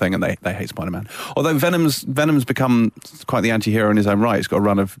it's a whole thing, and they hate Spider-Man. Although Venom's become quite the anti-hero in his own right. He's got a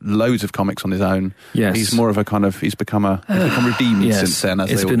run of loads of comics on his own. Yes. He's more of a kind of he's become redeemed Yes. since then.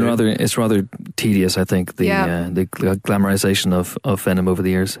 It's been rather tedious, I think, the glamorization of Venom over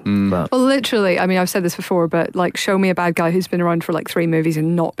the years. But Well, literally, I mean, I've said this before, but like, show me a bad guy who's been around for like 3 movies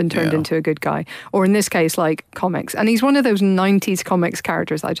and not been turned Yeah. into a good guy. Or in this case, like comics. And he's one of those 90s comics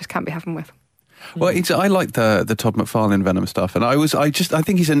characters that I just can't be having with. Well, I like the Todd McFarlane Venom stuff, and I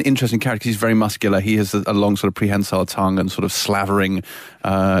think he's an interesting character. He's very muscular. He has a long sort of prehensile tongue and sort of slavering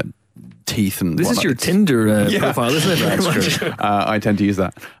teeth and. this is whatnot. your Tinder profile, isn't it? That's true. I tend to use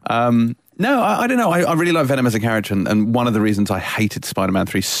that. No, I don't know. I really like Venom as a character, and one of the reasons I hated Spider-Man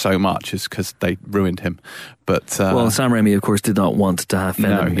 3 so much is because they ruined him. But Well, Sam Raimi, of course, did not want to have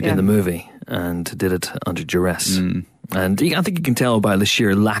Venom No. in the movie and did it under duress. And I think you can tell by the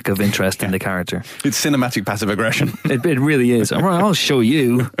sheer lack of interest in the character. it's cinematic passive aggression. It really is. I'll show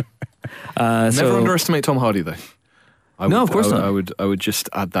you. never underestimate Tom Hardy, though. No, of course not. I would just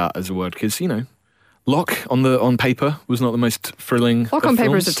add that as a word because Locke on paper was not the most thrilling. Lock of on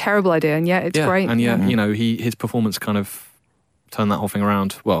Paper films. is a terrible idea, and yet it's great. And his performance kind of turn that whole thing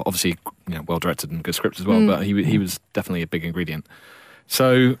around. Well, obviously, well directed and good script as well, but he was definitely a big ingredient.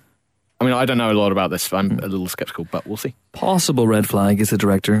 So, I mean, I don't know a lot about this. I'm a little skeptical, but we'll see. Possible red flag is the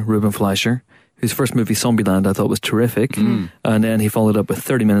director, Ruben Fleischer, whose first movie, Zombieland, I thought was terrific. And then he followed up with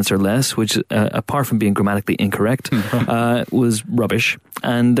 30 Minutes or Less, which, apart from being grammatically incorrect, was rubbish.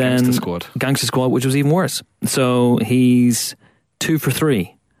 And then Gangster Squad, which was even worse. So he's 2 for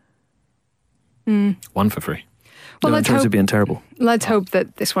 3. 1 for 3. Well, in terms of being terrible. Let's hope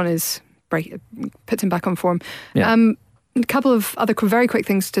that this one puts him back on form. Yeah. A couple of other very quick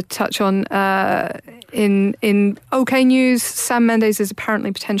things to touch on. In OK News, Sam Mendes is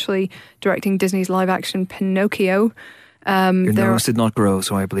apparently potentially directing Disney's live-action Pinocchio. Your nose did not grow,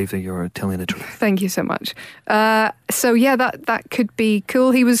 so I believe that you're telling the truth. Thank you so much. So yeah, that could be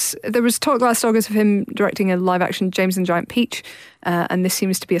cool. There was talk last August of him directing a live-action James and the Giant Peach, and this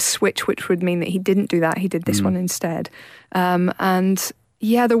seems to be a switch, which would mean that he didn't do that. He did this one instead. And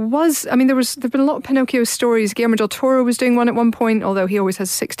yeah, there've been a lot of Pinocchio stories. Guillermo del Toro was doing one at one point, although he always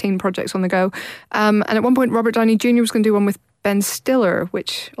has 16 projects on the go. And at one point, Robert Downey Jr. was going to do one with Ben Stiller,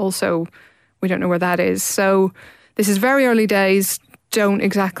 which also we don't know where that is. So this is very early days. Don't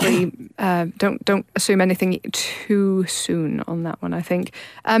exactly don't assume anything too soon on that one, I think.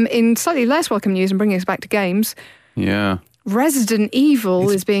 In slightly less welcome news and bringing us back to games, Resident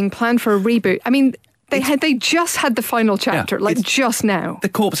Evil is being planned for a reboot. I mean, they just had the final chapter, just now. The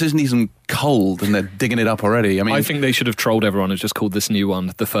corpse isn't even cold and they're digging it up already. I think they should have trolled everyone and just called this new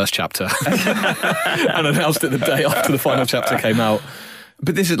one the first chapter and announced it the day after the final chapter came out.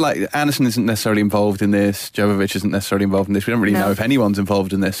 But this is Anderson isn't necessarily involved in this. Jovovich isn't necessarily involved in this. We don't really know if anyone's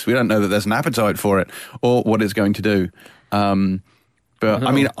involved in this. We don't know that there's an appetite for it or what it's going to do. But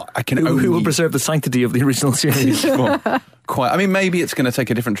I mean, I can only... Who will preserve the sanctity of the original series? Quite. I mean, maybe it's going to take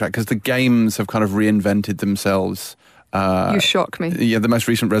a different track because the games have kind of reinvented themselves. You shock me. Yeah, the most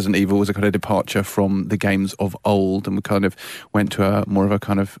recent Resident Evil was a kind of departure from the games of old, and we kind of went to more of a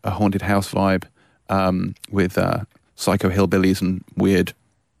kind of a haunted house vibe with psycho hillbillies and weird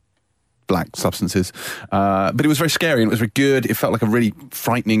black substances. But it was very scary and it was very good. It felt like a really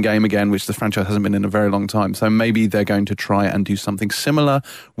frightening game again, which the franchise hasn't been in a very long time. So maybe they're going to try and do something similar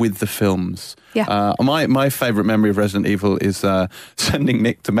with the films. Yeah. My favourite memory of Resident Evil is sending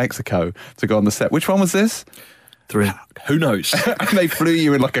Nick to Mexico to go on the set. Which one was this? 3. Who knows? They flew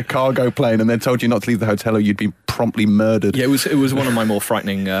you in like a cargo plane and then told you not to leave the hotel or you'd be promptly murdered. Yeah, it was one of my more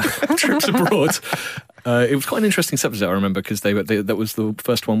frightening trips abroad. It was quite an interesting episode, I remember, because that was the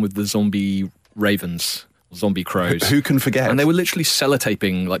first one with the zombie ravens, zombie crows. Who can forget? And they were literally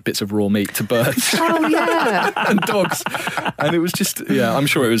sellotaping like bits of raw meat to birds. Oh, yeah. and dogs. And it was just, I'm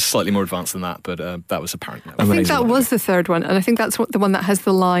sure it was slightly more advanced than that, but that was apparent. I think that was the third one, and I think that's the one that has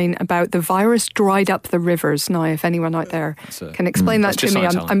the line about the virus dried up the rivers. Now, if anyone out there can explain that to me,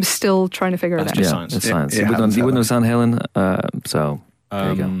 I'm still trying to figure it out. Science. It's science. You wouldn't know San Helen, so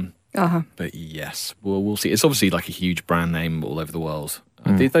there you go. But yes, we'll see. It's obviously like a huge brand name all over the world.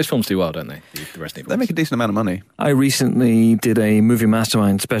 Those films do well, don't they? The Resident Evil. They make a decent amount of money. I recently did a movie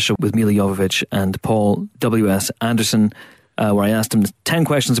mastermind special with Mila Jovovich and Paul W.S. Anderson, where I asked him 10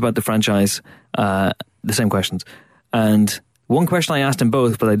 questions about the franchise, the same questions. And one question I asked him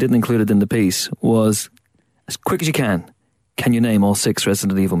both, but I didn't include it in the piece, was, as quick as you can you name all 6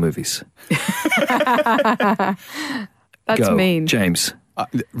 Resident Evil movies? That's Go, mean. James.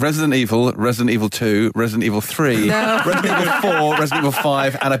 Resident Evil, Resident Evil 2, Resident Evil 3, Resident Evil 4, Resident Evil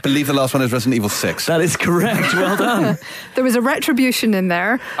 5, and I believe the last one is Resident Evil 6. That is correct. Well done. There was a retribution in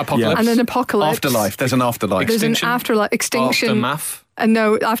there. Apocalypse. And an apocalypse. Afterlife. There's an afterlife. There's an afterlife. Extinction. Aftermath.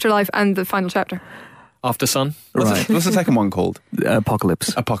 No, afterlife and the final chapter. After Sun. Right. What's the second one called?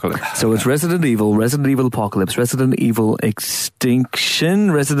 Apocalypse. So it's Resident Evil Apocalypse, Resident Evil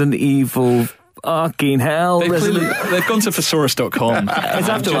Extinction, Resident Evil... Fucking hell. They've gone to thesaurus.com. It's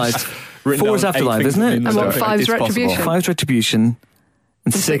Afterlife. 4 is Afterlife, isn't it? And what, 5 is Retribution? 5 is Retribution.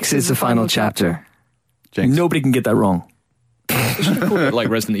 And 6 is the final chapter. Jinx. Nobody can get that wrong. Like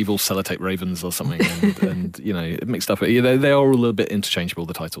Resident Evil Sellotape Ravens or something, and mixed up. They are all a little bit interchangeable,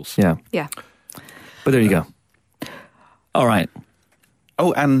 the titles. Yeah. But there you go. All right.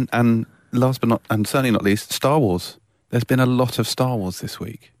 Oh, and last but not, and certainly not least, Star Wars. There's been a lot of Star Wars this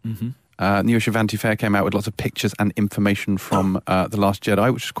week. Mm-hmm. New issue of Vanity Fair came out with lots of pictures and information from The Last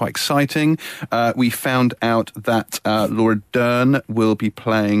Jedi, which is quite exciting. We found out that Laura Dern will be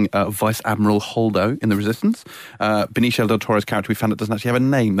playing Vice Admiral Holdo in The Resistance. Benicio del Toro's character, we found out, doesn't actually have a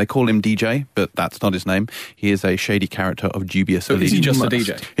name. They call him DJ, but that's not his name. He is a shady character of dubious allegiance. Is he just a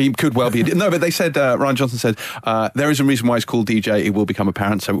DJ? He could well be. No, but they said, Ryan Johnson said, there is a reason why he's called DJ. It will become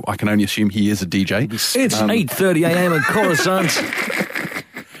apparent, so I can only assume he is a DJ. It's 8:30 a.m. in Coruscant.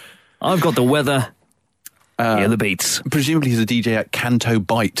 I've got the weather. Hear the beats. Presumably he's a DJ at Canto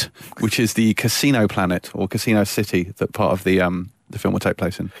Bight, which is the casino planet or casino city that part of the film will take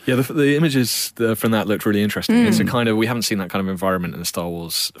place in. Yeah, the images from that looked really interesting. It's a kind of, we haven't seen that kind of environment in a Star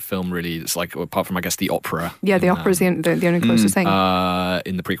Wars film really. It's like, apart from I guess the opera. Yeah, the opera is the only closest thing.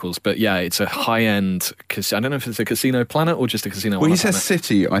 In the prequels. But yeah, it's a high-end, I don't know if it's a casino planet or just a casino. Well, he says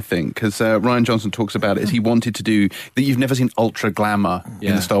city, I think, because Ryan Johnson talks about it as he wanted to do, that you've never seen ultra glamour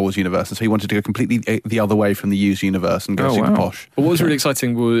in the Star Wars universe, and so he wanted to go completely the other way from the used universe and go super posh. But what was really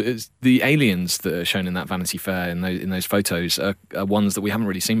exciting was the aliens that are shown in that Vanity Fair in those photos are ones that we haven't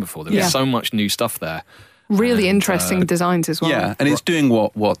really seen before. There's so much new stuff there. Really interesting designs as well. Yeah, and it's doing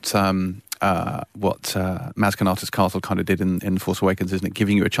what Maz Kanata's castle kind of did in Force Awakens, isn't it?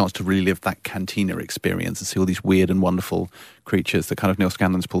 Giving you a chance to really live that cantina experience and see all these weird and wonderful creatures that kind of Neil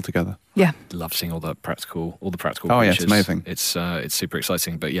Scanlon's pulled together. Yeah, love seeing all the practical. Oh creatures. yeah, it's amazing. It's super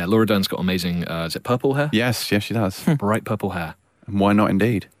exciting. But yeah, Laura Dern's got amazing. Is it purple hair? Yes, she does. Bright purple hair. And why not?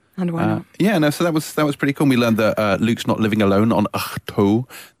 Indeed. And why not? Yeah, no. So that was pretty cool. We learned that Luke's not living alone on Ahch-To.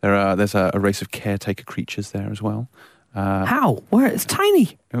 There's a race of caretaker creatures there as well. How? Where? It's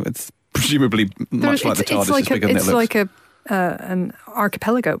tiny. It's presumably much like the TARDIS. It's bigger than it looks. It's like an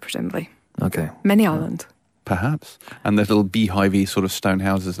archipelago, presumably. Okay. Many islands. Perhaps. And there's little beehive-y sort of stone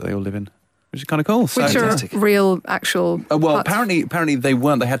houses that they all live in, which is kind of cool. Which are real, actual well, huts. apparently they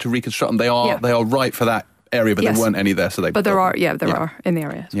weren't. They had to reconstruct them. They are right for that area, but there weren't any there. So there are in the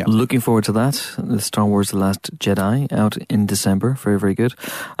area. Yeah. Looking forward to that. The Star Wars The Last Jedi out in December. Very, very good.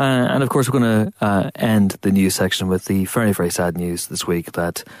 And of course, we're going to end the news section with the very, very sad news this week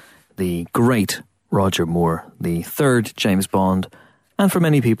that the great Roger Moore, the third James Bond, and for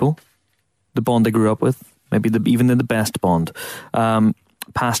many people, the Bond they grew up with, maybe even the best Bond,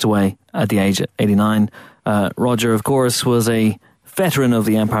 passed away at the age of 89. Roger, of course, was a veteran of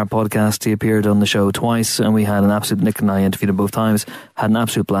the Empire podcast. He appeared on the show twice, and we had an absolute, Nick and I interviewed him both times, had an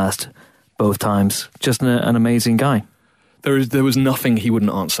absolute blast both times. Just an amazing guy. There was nothing he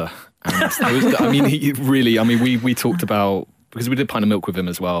wouldn't answer. And we talked about, because we did Pint of Milk with him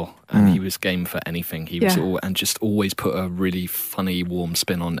as well, and he was game for anything. He was and just always put a really funny, warm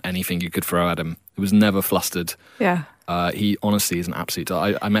spin on anything you could throw at him. He was never flustered. Yeah. He honestly is an absolute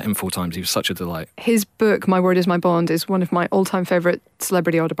delight. I met him 4 times. He was such a delight. His book, My Word Is My Bond, is one of my all-time favourite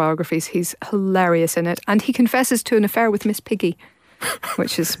celebrity autobiographies. He's hilarious in it. And he confesses to an affair with Miss Piggy,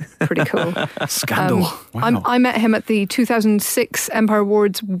 which is pretty cool. Scandal. Wow. I met him at the 2006 Empire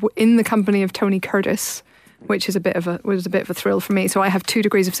Awards in the company of Tony Curtis, which is was a bit of a thrill for me. So I have 2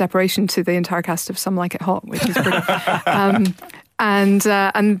 degrees of separation to the entire cast of Some Like It Hot, which is pretty. And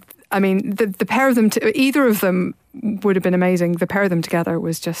I mean, the pair of them, either of them would have been amazing. The pair of them together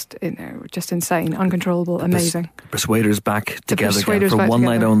was just insane, uncontrollable, amazing. Persuaders back together again for one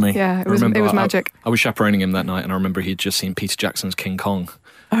night together. only. Yeah, it was magic. I was chaperoning him that night, and I remember he'd just seen Peter Jackson's King Kong,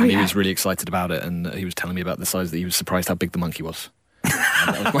 and he was really excited about it, and he was telling me about the size that he was surprised how big the monkey was.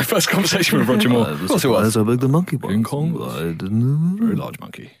 And that was my first conversation with Roger Moore. Of course it was. How big the monkey was. King Kong was I didn't know. Very large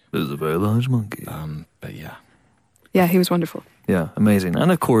monkey. It was a very large monkey. But yeah. Yeah, he was wonderful. Yeah, amazing.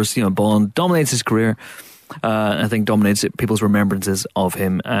 And of course, Bond dominates his career. I think dominates people's remembrances of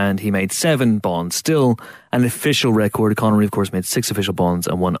him. And he made 7 Bonds, still an official record. Connery, of course, made 6 official Bonds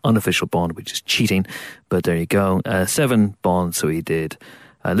and 1 unofficial Bond, which is cheating. But there you go. 7 Bonds, so he did.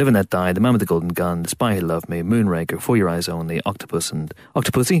 Live and Let Die, The Man with the Golden Gun, The Spy Who Loved Me, Moonraker, For Your Eyes Only, Octopussy,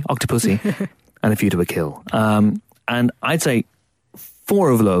 and A View to a Kill. And I'd say 4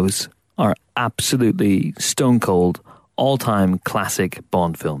 of those are absolutely stone cold, all-time classic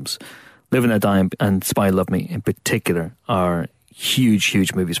Bond films. Live and Let Die and Spy Who Loved Me in particular are huge,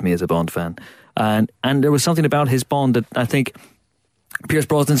 huge movies for me as a Bond fan. And there was something about his Bond that I think Pierce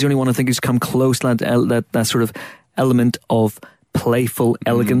Brosnan's the only one I think who's come close to that sort of element of playful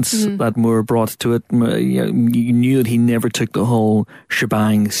elegance that Moore brought to it. You knew that he never took the whole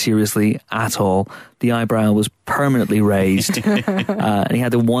shebang seriously at all. The eyebrow was permanently raised, and he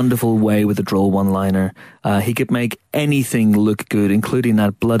had a wonderful way with a droll one-liner. He could make anything look good, including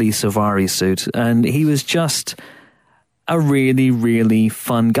that bloody Savari suit, and he was just a really, really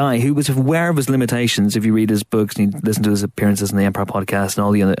fun guy who was aware of his limitations. If you read his books and you listen to his appearances in the Empire podcast and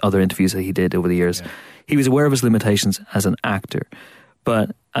all the other interviews that he did over the years, he was aware of his limitations as an actor.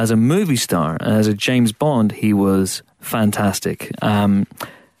 But as a movie star and as a James Bond, he was fantastic. And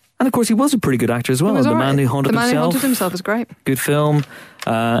of course, he was a pretty good actor as well. The Man Who Haunted Himself. The Man Who Haunted Himself was great. Good film.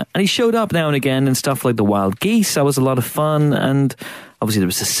 And he showed up now and again in stuff like The Wild Geese. That was a lot of fun. And obviously there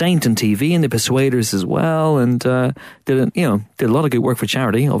was The Saint on TV and The Persuaders as well. And did a lot of good work for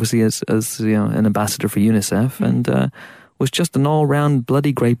charity, obviously as an ambassador for UNICEF. And was just an all-round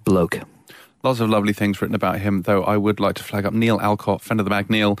bloody great bloke. Lots of lovely things written about him, though I would like to flag up Neil Alcott, friend of the mag.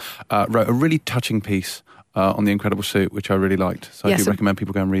 Neil wrote a really touching piece on The Incredible Suit, which I really liked. So I do recommend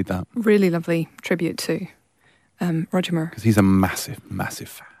people go and read that. Really lovely tribute to Roger Moore. Because he's a massive, massive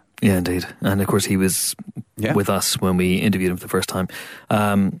fan. Yeah, indeed. And of course he was with us when we interviewed him for the first time.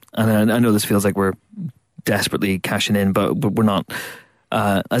 And I know this feels like we're desperately cashing in, but we're not.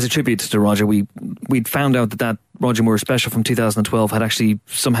 As a tribute to Roger, we'd found out that Roger Moore special from 2012 had actually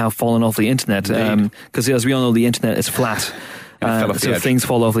somehow fallen off the internet. Because as we all know, the internet is flat. So things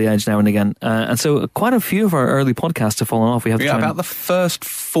fall off the edge now and again. And so quite a few of our early podcasts have fallen off. We have about the first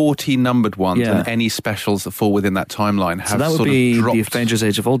 40 numbered ones and any specials that fall within that timeline have that would be the Avengers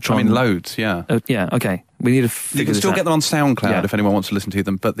Age of Ultron. I mean, loads, yeah. Okay. We need to figure You can this still out. get them on SoundCloud if anyone wants to listen to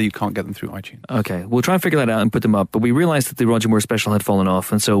them, but you can't get them through iTunes. Okay, we'll try and figure that out and put them up. But we realised that the Roger Moore special had fallen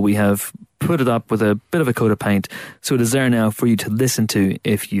off, and so we have put it up with a bit of a coat of paint. So it is there now for you to listen to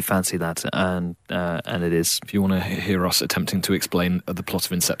if you fancy that, and it is. If you want to hear us attempting to explain the plot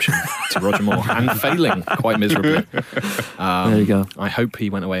of Inception to Roger Moore and failing quite miserably, there you go. I hope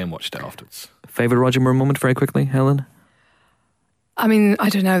he went away and watched it afterwards. Favourite Roger Moore moment, very quickly, Helen? I mean, I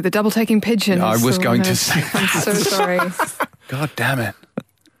don't know, the double-taking pigeon. I was going to say that. I'm so sorry. God damn it.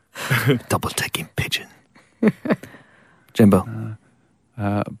 Double-taking pigeon. Jimbo?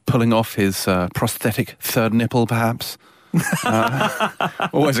 Pulling off his prosthetic third nipple, perhaps.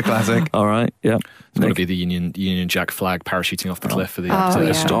 Always a classic. All right, yeah. It's got to be the Union Jack flag parachuting off the cliff for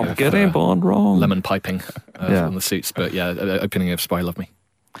the Stop getting Bond wrong. Lemon piping on the suits. But opening of Spy Love Me.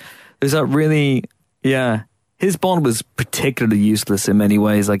 There's that really, his Bond was particularly useless in many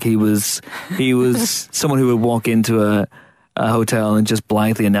ways. Like he was someone who would walk into a hotel and just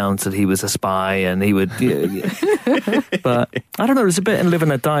blankly announce that he was a spy, and he would. But I don't know. There's a bit in Live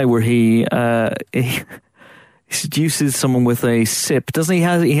and Let Die where he seduces someone with a sip, doesn't he?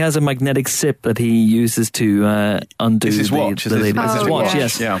 He has a magnetic sip that he uses to undo his watch. The lady's watch.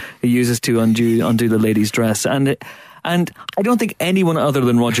 Yes, he uses to undo the lady's dress, and I don't think anyone other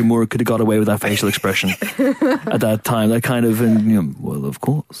than Roger Moore could have got away with that facial expression at that time. That kind of, well, of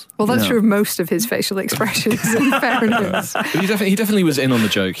course. Well, that's true of most of his facial expressions, in fairness. But he definitely was in on the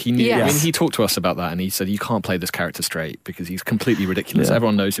joke. He knew. Yes. I mean, he talked to us about that, and he said, "You can't play this character straight because he's completely ridiculous. Yeah.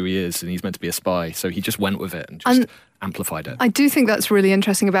 Everyone knows who he is, and he's meant to be a spy." So he just went with it and just amplified it. I do think that's really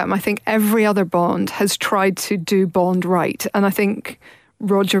interesting about him. I think every other Bond has tried to do Bond right, and I think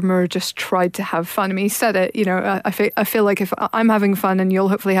Roger Moore just tried to have fun. I mean, he said it, I feel like if I'm having fun and you'll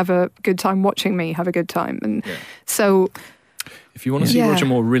hopefully have a good time watching me have a good time. And so... If you want to see Roger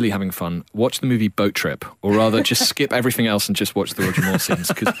Moore really having fun, watch the movie Boat Trip, or rather just skip everything else and just watch the Roger Moore scenes,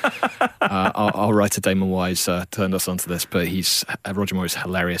 because our writer Damon Wise turned us onto this, but Roger Moore is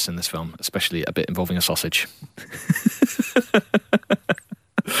hilarious in this film, especially a bit involving a sausage.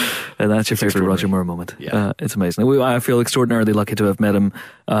 And that's your favourite Roger Moore moment. Yeah. It's amazing. I feel extraordinarily lucky to have met him,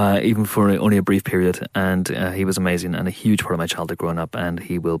 even for only a brief period, and he was amazing and a huge part of my childhood growing up, and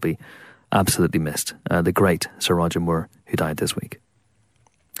he will be absolutely missed. The great Sir Roger Moore, who died this week.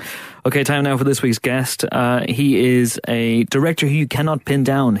 Okay, time now for this week's guest. He is a director who you cannot pin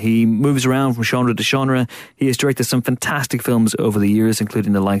down. He moves around from genre to genre. He has directed some fantastic films over the years,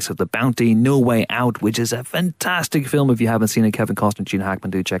 including the likes of The Bounty, No Way Out, which is a fantastic film. If you haven't seen it, Kevin Costner, Gene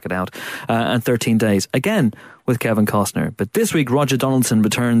Hackman, do check it out. And 13 Days, again with Kevin Costner. But this week, Roger Donaldson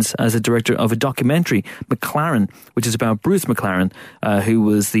returns as a director of a documentary, McLaren, which is about Bruce McLaren, who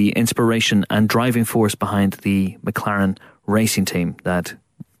was the inspiration and driving force behind the McLaren racing team that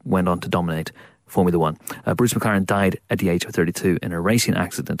went on to dominate Formula One. Bruce McLaren died at the age of 32 in a racing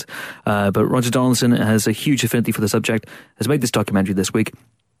accident. But Roger Donaldson has a huge affinity for the subject, has made this documentary this week.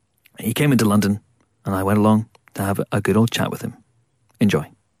 He came into London and I went along to have a good old chat with him. Enjoy.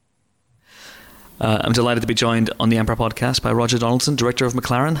 I'm delighted to be joined on the Empire Podcast by Roger Donaldson, director of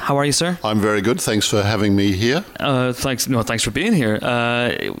McLaren. How are you, sir? I'm very good. Thanks for having me here. Thanks for being here.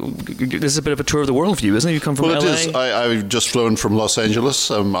 This is a bit of a tour of the world for you, isn't it? You come from LA? Well, it is. I've just flown from Los Angeles.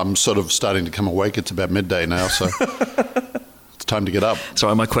 I'm sort of starting to come awake. It's about midday now, so it's time to get up.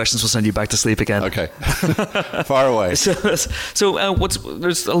 Sorry, my questions will send you back to sleep again. Okay. Far away. There's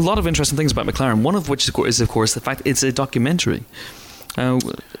a lot of interesting things about McLaren, one of which is, of course, the fact it's a documentary.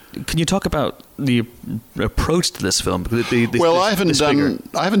 Can you talk about the approach to this film? I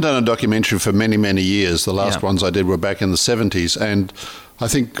haven't done a documentary for many, many years. The last ones I did were back in the 70s, and I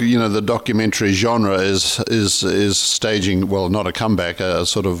think the documentary genre is staging, well, not a comeback, a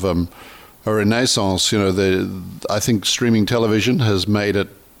sort of a renaissance. I think streaming television has made it,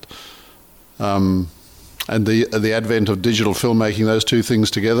 and the advent of digital filmmaking, those two things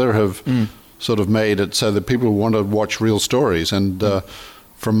together have sort of made it so that people want to watch real stories. And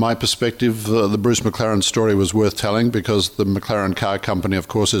from my perspective, the Bruce McLaren story was worth telling because the McLaren Car Company, of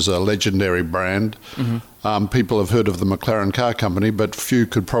course, is a legendary brand. People have heard of the McLaren Car Company, but few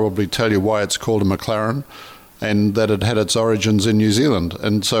could probably tell you why it's called a McLaren and that it had its origins in New Zealand.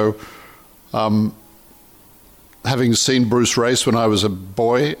 And so having seen Bruce race when I was a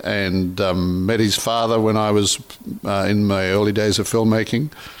boy and met his father when I was in my early days of filmmaking,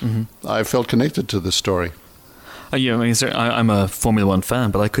 I felt connected to this story. I'm a Formula One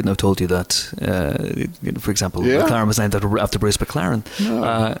fan, but I couldn't have told you that. For example, McLaren was named after Bruce McLaren.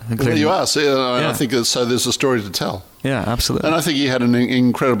 Well, you are. I think so. There's a story to tell. Yeah, absolutely. And I think he had an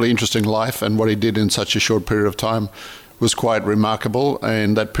incredibly interesting life, and what he did in such a short period of time was quite remarkable.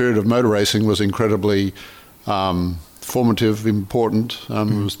 And that period of motor racing was incredibly formative, important.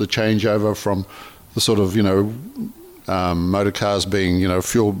 It was the changeover from the sort of motor cars being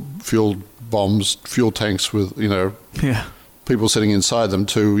fuel bombs, fuel tanks with people sitting inside them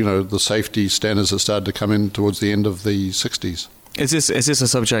to the safety standards that started to come in towards the end of the 60s. Is this a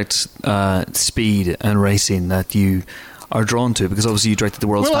subject, speed and racing, that you are drawn to? Because obviously you directed the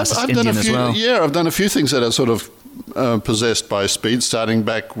world's fastest Indian as well. Yeah, I've done a few things that are sort of possessed by speed, starting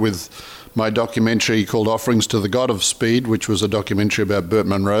back with my documentary called Offerings to the God of Speed, which was a documentary about Burt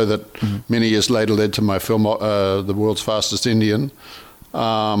Munro that many years later led to my film, The World's Fastest Indian.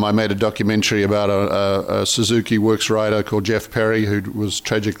 I made a documentary about a Suzuki Works rider called Jeff Perry, who was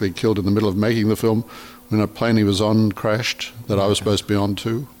tragically killed in the middle of making the film when a plane he was on crashed that I was supposed to be on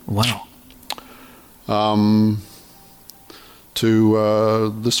too. Wow.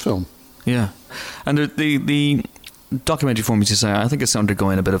 To this film. Yeah. And the documentary form, as you say, I think it's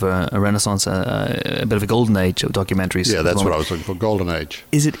undergoing a bit of a renaissance, a bit of a golden age of documentaries. Yeah, that's what I was looking for, golden age.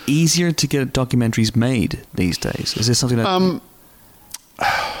 Is it easier to get documentaries made these days? Is this something that...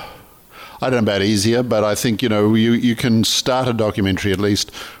 I don't know about easier, but I think, you can start a documentary at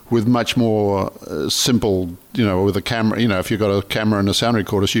least with much more simple, with a camera. If you've got a camera and a sound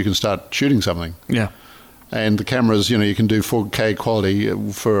recorder, so you can start shooting something. Yeah. And the cameras, you can do 4K quality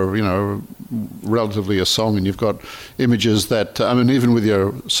for, relatively a song, and you've got images that, even with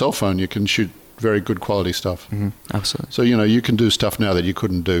your cell phone, you can shoot very good quality stuff. Absolutely. So, you can do stuff now that you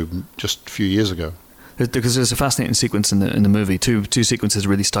couldn't do just a few years ago. Because there's a fascinating sequence in the movie. Two sequences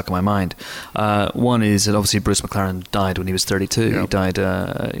really stuck in my mind. One is that obviously Bruce McLaren died when he was 32. Yep. He died.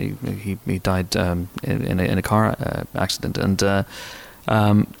 He died in a car accident, and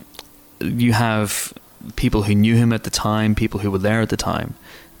you have people who knew him at the time, people who were there at the time,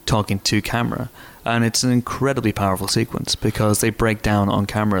 talking to camera, and it's an incredibly powerful sequence because they break down on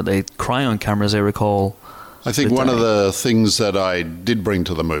camera. They cry on camera, as I recall. I think one of the things that I did bring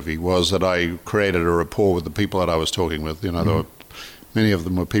to the movie was that I created a rapport with the people that I was talking with. There were, many of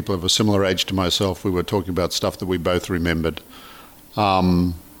them were people of a similar age to myself. We were talking about stuff that we both remembered.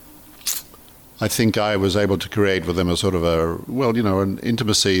 I think I was able to create with them a sort of an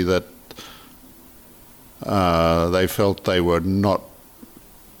intimacy that they felt they were not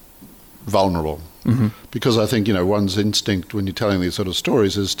vulnerable. Because I think, one's instinct when you're telling these sort of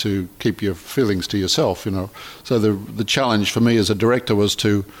stories is to keep your feelings to yourself, So the challenge for me as a director was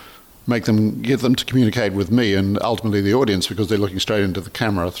to get them to communicate with me and ultimately the audience, because they're looking straight into the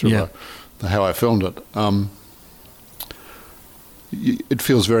camera through how I filmed it. It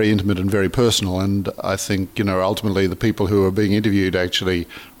feels very intimate and very personal, and I think, ultimately the people who are being interviewed actually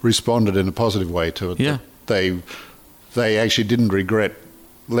responded in a positive way to it. Yeah. They actually didn't regret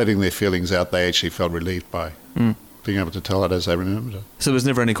letting their feelings out. They actually felt relieved by being able to tell it as they remembered it. So there was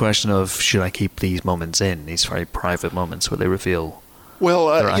never any question of, should I keep these moments in, these very private moments where they reveal... Well,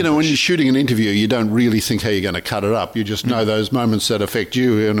 when you're shooting an interview, you don't really think how you're going to cut it up. You just know those moments that affect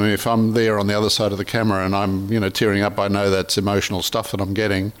you. And if I'm there on the other side of the camera and I'm, tearing up, I know that's emotional stuff that I'm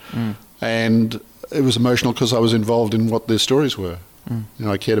getting. And it was emotional because I was involved in what their stories were.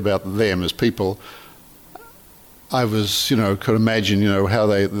 I cared about them as people. I was, could imagine, how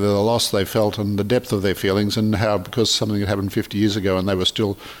the loss they felt and the depth of their feelings, and how, because something had happened 50 years ago and they were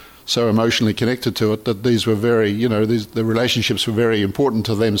still so emotionally connected to it that these were very, the relationships were very important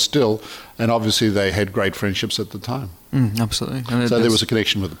to them still, and obviously they had great friendships at the time. Absolutely. And so there was a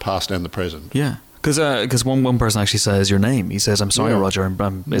connection with the past and the present. Yeah. Because one person actually says your name. He says, "I'm sorry, Roger,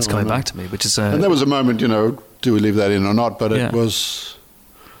 it's coming back to me," which is... and there was a moment, do we leave that in or not? But it was...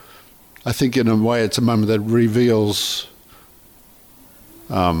 I think in a way it's a moment that reveals...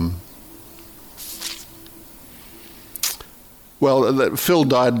 Phil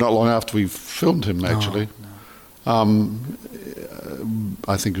died not long after we filmed him, actually. I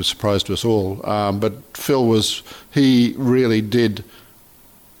think it was a surprise to us all. But Phil he really did...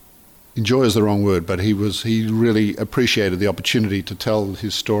 Enjoy is the wrong word, but he really appreciated the opportunity to tell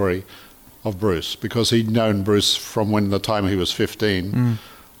his story of Bruce, because he'd known Bruce from the time he was 15,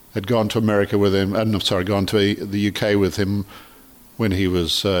 had gone to America with him, gone to the UK with him when he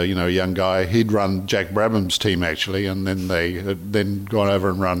was a young guy. He'd run Jack Brabham's team, actually, and then they had then gone over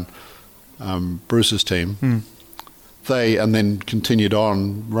and run Bruce's team. And then continued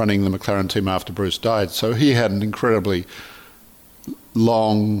on running the McLaren team after Bruce died. So he had an incredibly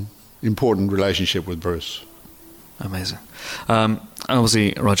long, important relationship with Bruce. Amazing.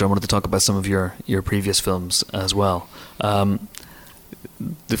 Obviously, Roger, I wanted to talk about some of your previous films as well. The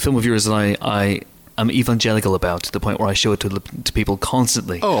film of yours that I am evangelical about, to the point where I show it to people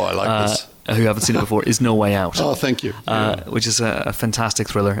constantly. Oh, I like this. Who haven't seen it before, is No Way Out. Oh, thank you. Which is a fantastic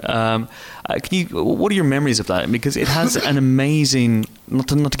thriller. What are your memories of that? Because it has an amazing, not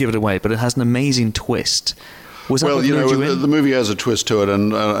to give it away, but it has an amazing twist. The movie has a twist to it,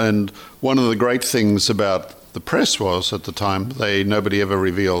 and one of the great things about the press was, at the time, nobody ever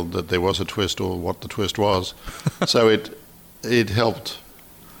revealed that there was a twist or what the twist was. So it helped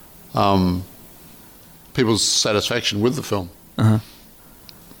people's satisfaction with the film.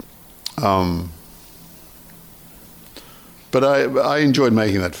 But I enjoyed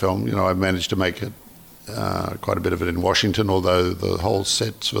making that film. I managed to make it, quite a bit of it in Washington, although the whole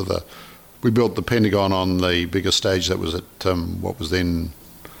sets we built the Pentagon on the bigger stage that was at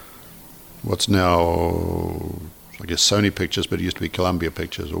what's now, I guess, Sony Pictures, but it used to be Columbia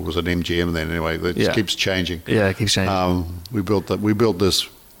Pictures, or was it MGM then? Anyway, it keeps changing. Yeah, it keeps changing. We built this,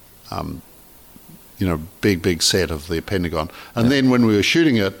 big set of the Pentagon, and then when we were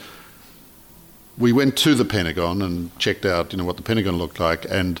shooting it, we went to the Pentagon and checked out, what the Pentagon looked like,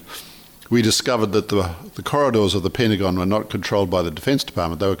 and we discovered that the corridors of the Pentagon were not controlled by the Defense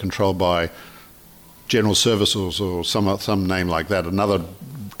Department. They were controlled by General Services or some name like that, another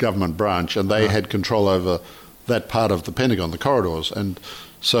government branch, and they had control over that part of the Pentagon, the corridors. And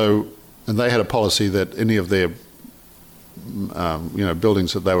they had a policy that any of their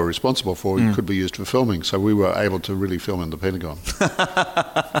buildings that they were responsible for could be used for filming. So we were able to really film in the Pentagon.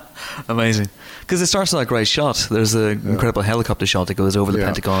 Amazing. Because it starts with a great shot. There's an incredible helicopter shot that goes over the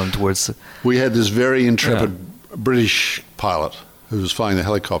Pentagon towards... We had this very intrepid British pilot who was flying the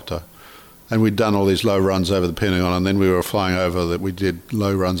helicopter, and we'd done all these low runs over the Pentagon, and then we were flying we did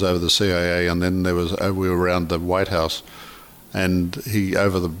low runs over the CIA, and then we were around the White House, and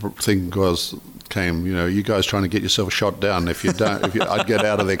over the thing came, you guys trying to get yourself shot down. If you don't, I'd get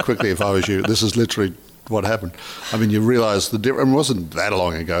out of there quickly if I was you. This is literally what happened. I mean, you realise the difference. It wasn't that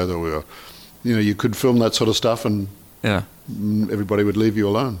long ago that we were, you could film that sort of stuff, and everybody would leave you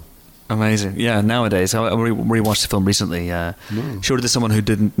alone. Amazing. Yeah, nowadays, I rewatched the film recently, showed it to someone who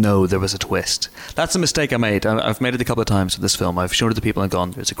didn't know there was a twist. That's a mistake I made. I've made it a couple of times with this film. I've showed it to people and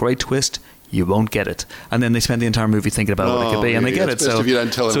gone, there's a great twist, you won't get it. And then they spend the entire movie thinking about what it could be, and they get it. So if you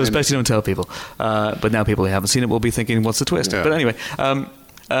don't tell them, it's best you don't tell people. But now people who haven't seen it will be thinking, what's the twist? Yeah. But anyway,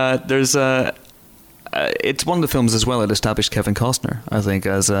 there's... it's one of the films as well that established Kevin Costner, I think,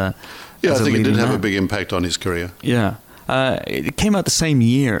 as a... Yeah, I think it did have a big impact on his career. Yeah. It came out the same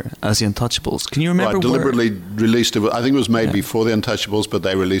year as The Untouchables. Can you remember? Right, deliberately released it. I think it was made before The Untouchables, but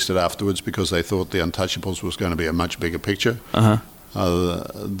they released it afterwards because they thought The Untouchables was going to be a much bigger picture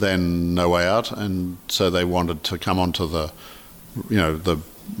than No Way Out, and so they wanted to come onto the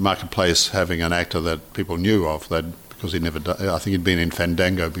marketplace having an actor that people knew of. Because I think he'd been in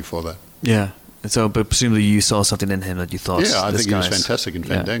Fandango before that. Yeah. So, but presumably you saw something in him that you thought... Yeah, I think he was fantastic in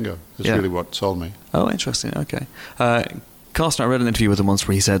Fandango. It's really what sold me. Oh, interesting. Okay. Costner, I read an interview with him once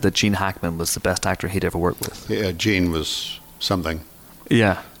where he said that Gene Hackman was the best actor he'd ever worked with. Yeah, Gene was something.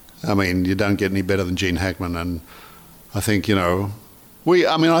 Yeah. I mean, you don't get any better than Gene Hackman, and I think,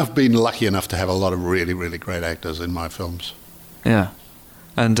 I've been lucky enough to have a lot of really, really great actors in my films. Yeah.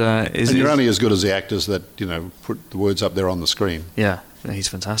 And you're only as good as the actors that, put the words up there on the screen. Yeah. He's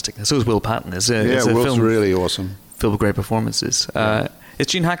fantastic. So is Will Patton. Will's really awesome. Filled with great performances.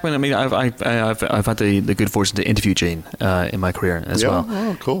 It's Gene Hackman. I mean, I've had the good fortune to interview Gene in my career as well.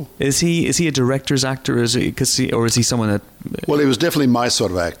 Oh, cool. Is he a director's actor? Or is he someone that? Well, he was definitely my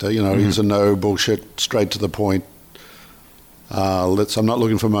sort of actor. He's a no bullshit, straight to the point. I'm not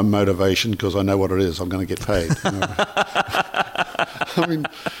looking for my motivation because I know what it is. I'm going to get paid. I mean,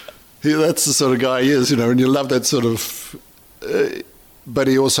 that's the sort of guy he is, and you love that sort of. But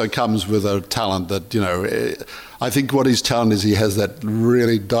he also comes with a talent that, I think what his talent is, he has that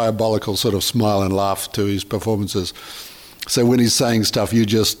really diabolical sort of smile and laugh to his performances. So when he's saying stuff, he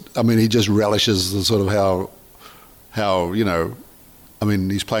just relishes the sort of how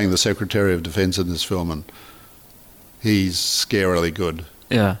he's playing the Secretary of Defense in this film, and he's scarily good.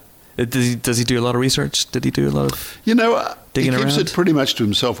 Yeah. Does he do a lot of research? Did he do a lot of he digging keeps around? it pretty much to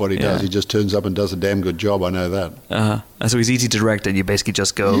himself what he Yeah. does. He just turns up and does a damn good job. I know that. So he's easy to direct, and you basically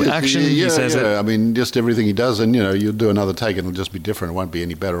just go action. Yeah, he says it. I mean, just everything he does, and you'll do another take, and it'll just be different. It won't be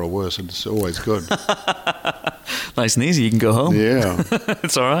any better or worse. It's always good. Nice and easy. You can go home. Yeah,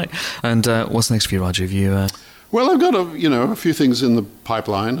 it's all right. And what's next for you, Roger? Have you? Well, I've got a few things in the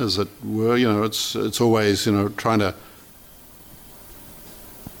pipeline, as it were. It's always trying to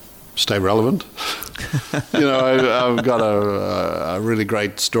stay relevant. I've got a really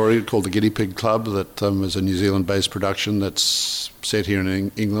great story called The Guinea Pig Club that is a New Zealand-based production that's set here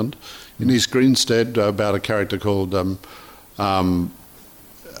in England, in East Greenstead, about a character called Ernie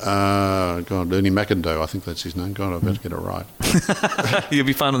McIndoe. I think that's his name. God, I better get it right. You'll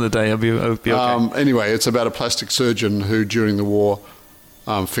be fine on the day. I'll be okay. Anyway, it's about a plastic surgeon who, during the war,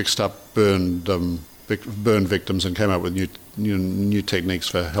 fixed up burned victims and came up with new techniques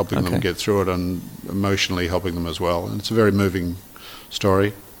for helping them get through it and emotionally helping them as well. And it's a very moving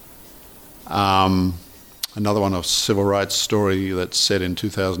story. Another one, a civil rights story that's set in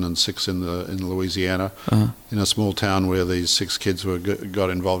 2006 in Louisiana, in a small town where these 6 kids got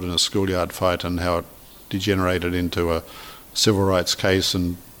involved in a schoolyard fight and how it degenerated into a civil rights case.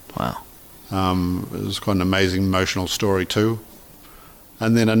 And wow, it was quite an amazing emotional story too.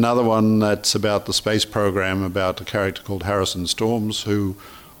 And then another one that's about the space program, about a character called Harrison Storms, who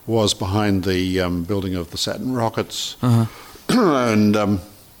was behind the building of the Saturn rockets. And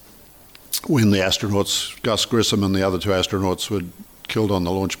when the astronauts, Gus Grissom and the other 2 astronauts, were killed on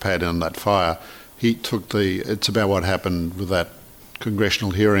the launch pad in that fire, it's about what happened with that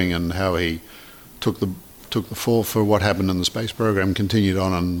congressional hearing and how he took the fall for what happened in the space program, continued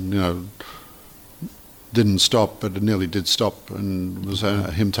on and, didn't stop, but it nearly did stop, and it was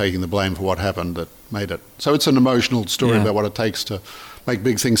him taking the blame for what happened that made it. So it's an emotional story about what it takes to make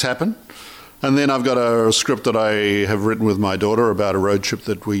big things happen. And then I've got a script that I have written with my daughter about a road trip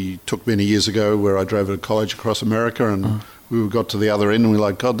that we took many years ago, where I drove her to college across America, and we got to the other end, and we were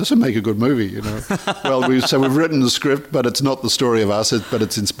like, God, this would make a good movie, So we've written the script, but it's not the story of us, but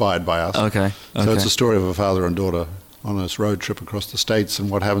it's inspired by us. Okay. So it's a story of a father and daughter on this road trip across the States and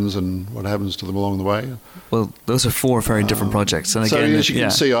what happens to them along the way. Well, those are 4 very different projects. And so again, as you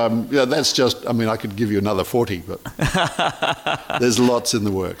can see, that's just, I could give you another 40, but there's lots in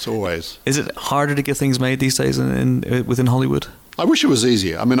the works, always. Is it harder to get things made these days within Hollywood? I wish it was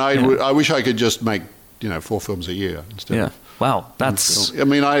easier. I wish I could just make, 4 films a year instead of... Wow, that's... the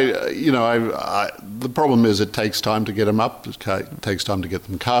problem is it takes time to get them up. It takes time to get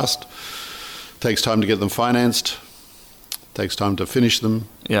them cast. It takes time to get them financed. Takes time to finish them.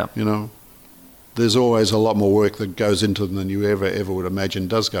 Yeah. There's always a lot more work that goes into them than you ever would imagine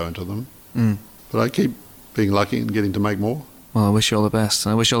does go into them. But I keep being lucky and getting to make more. Well, I wish you all the best.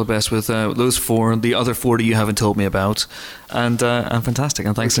 I wish you all the best with those 4, the other 40 you haven't told me about, and fantastic.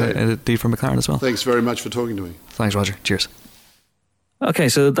 And thanks indeed for McLaren as well. Thanks very much for talking to me. Thanks, Roger. Cheers. Okay,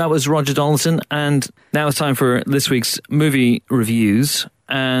 so that was Roger Donaldson, and now it's time for this week's movie reviews,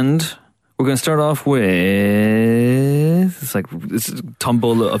 and we're going to start off with it's a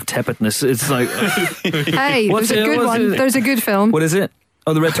tumble of tepidness. It's like hey, there's a good one. There's a good film. What is it?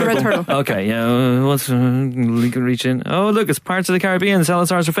 Oh, the Red Turtle. Red Turtle. Okay, yeah. What's we can reach in? Oh, look, it's Pirates of the Caribbean,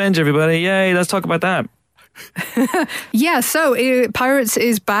 Salazar's Revenge. Everybody, yay! Let's talk about that. So Pirates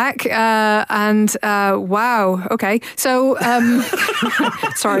is back, and wow. Okay, so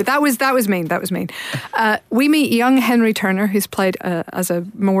sorry, that was mean. We meet young Henry Turner, who's played as a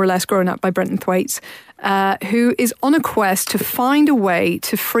more or less grown up by Brenton Thwaites, who is on a quest to find a way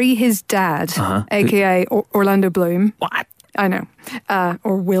to free his dad, aka Orlando Bloom. What? I know,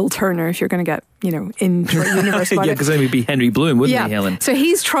 or Will Turner, if you're going to get intra-universe about Yeah, it. because then he'd be Henry Bloom, wouldn't he, Helen? So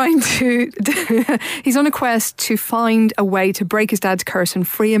he's trying to, he's on a quest to find a way to break his dad's curse and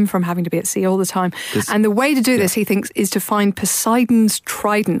free him from having to be at sea all the time. And the way to do this, he thinks, is to find Poseidon's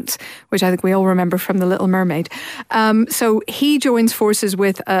trident, which I think we all remember from The Little Mermaid. So he joins forces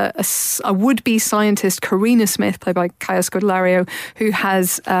with a would-be scientist, Karina Smith, played by Kaya Scodelario, who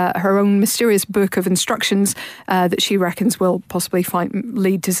has her own mysterious book of instructions that she reckons will possibly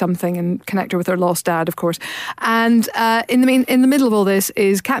lead to something and connect her with her lost dad, of course. And in the middle of all this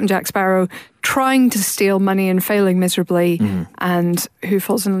is Captain Jack Sparrow trying to steal money and failing miserably, and who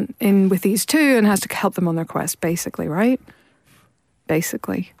falls in with these two and has to help them on their quest, basically, right?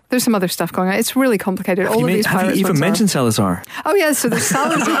 Basically. There's some other stuff going on. It's really complicated. Have you even mentioned Salazar? Oh, yeah, so there's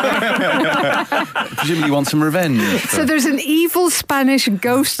Salazar. Presumably you want some revenge. So there's an evil Spanish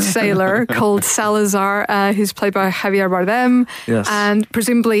ghost sailor called Salazar, who's played by Javier Bardem. Yes. And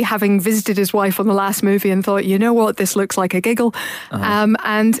presumably having visited his wife on the last movie and thought, you know what, this looks like a giggle.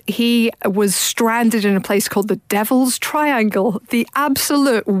 And he was stranded in a place called the Devil's Triangle, the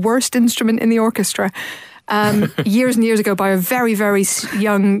absolute worst instrument in the orchestra. Years and years ago, by a very, very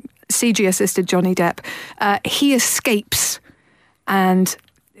young CG-assisted Johnny Depp. He escapes and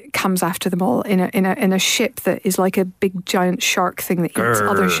comes after them all in a ship that is like a big giant shark thing that eats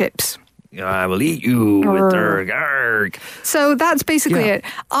other ships. I will eat you with their garg. So that's basically it.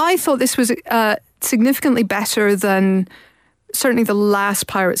 I thought this was significantly better than certainly the last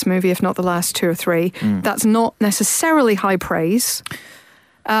Pirates movie, if not the last 2 or 3. That's not necessarily high praise,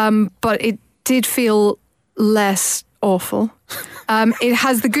 but it did feel less awful. It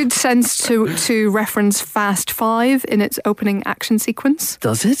has the good sense to reference Fast 5 in its opening action sequence.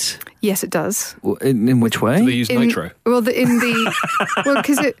 Does it? Yes, it does. In which way? Do they use nitro? Well, that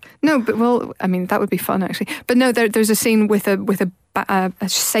would be fun actually. But no, there's a scene with a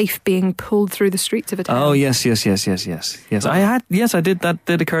safe being pulled through the streets of a town. Oh yes. I did. That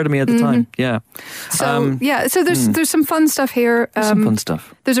did occur to me at the time. Yeah. So so there's some fun stuff here. Some fun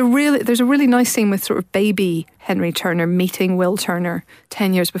stuff. There's a really nice scene with sort of baby Henry Turner meeting Will Turner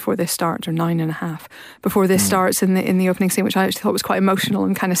 10 years before this starts, or 9.5 before this starts in the opening scene, which I actually thought was quite emotional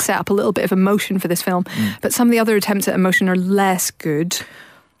and kind of set up a little bit of emotion for this film. But some of the other attempts at emotion are less good,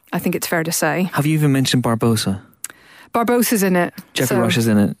 I think it's fair to say. Have you even mentioned Barbossa? Barbossa's in it. Jeffrey Rush is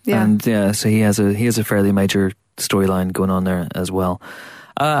in it. Yeah. And so he has a fairly major storyline going on there as well.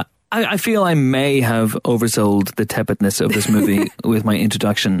 I feel I may have oversold the tepidness of this movie with my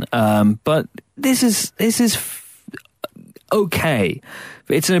introduction, but this is okay.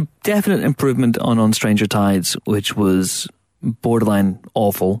 It's a definite improvement on Stranger Tides, which was borderline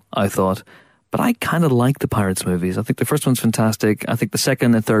awful, I thought. But I kind of like the Pirates movies. I think the first one's fantastic. I think the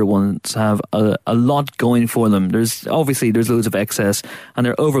second and third ones have a lot going for them. There's loads of excess, and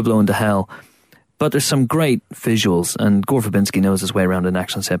they're overblown to hell. But there's some great visuals, and Gore Verbinski knows his way around an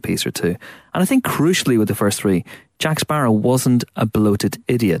action set piece or two. And I think crucially with the first 3, Jack Sparrow wasn't a bloated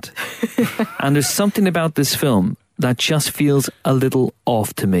idiot. And there's something about this film that just feels a little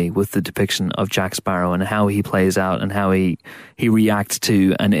off to me with the depiction of Jack Sparrow and how he plays out and how he reacts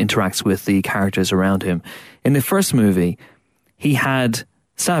to and interacts with the characters around him. In the first movie, he had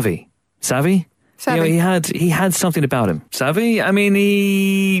savvy. Savvy? He had something about him. Savvy? I mean,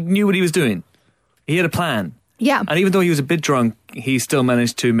 he knew what he was doing. He had a plan. Yeah. And even though he was a bit drunk, he still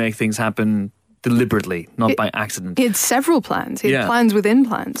managed to make things happen deliberately, not by accident. He had several plans. He had plans within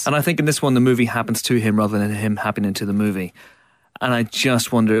plans. And I think in this one, the movie happens to him rather than him happening to the movie. And I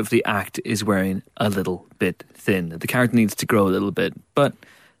just wonder if the act is wearing a little bit thin. The character needs to grow a little bit. But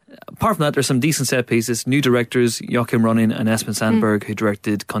apart from that, there's some decent set pieces. New directors, Joachim Ronning and Espen Sandberg, who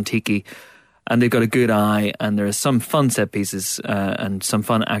directed Kon-Tiki. And they've got a good eye, and there's some fun set pieces and some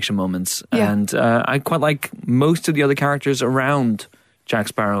fun action moments. Yeah. And I quite like most of the other characters around Jack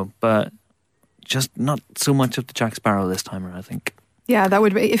Sparrow, but just not so much of the Jack Sparrow this time around, I think. Yeah, that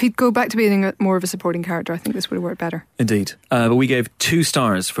would be, if he'd go back to being more of a supporting character, I think this would have worked better. Indeed. But we gave 2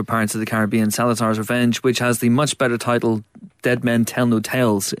 stars for Pirates of the Caribbean, Salazar's Revenge, which has the much better title, Dead Men Tell No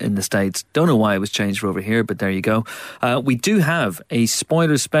Tales in the States. Don't know why it was changed over here, but there you go. We do have a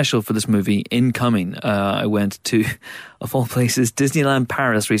spoiler special for this movie incoming. I went to, of all places, Disneyland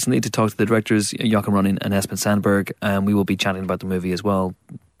Paris recently to talk to the directors, Joachim Ronning and Espen Sandberg, and we will be chatting about the movie as well.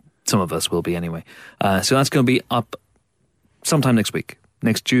 Some of us will be anyway. So that's going to be up sometime next week,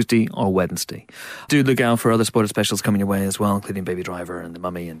 next Tuesday or Wednesday. Do look out for other spoiler specials coming your way as well, including Baby Driver and The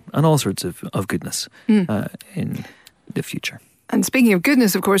Mummy and all sorts of goodness in the future. And speaking of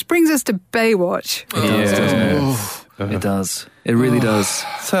goodness, of course, brings us to Baywatch. It does, doesn't it? It does. It really does.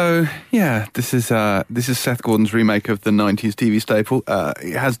 So, yeah, this is Seth Gordon's remake of the 90s TV staple.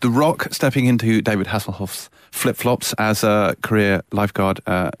 It has The Rock stepping into David Hasselhoff's flip-flops as a career lifeguard,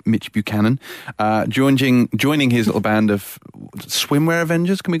 Mitch Buchanan, joining his little band of swimwear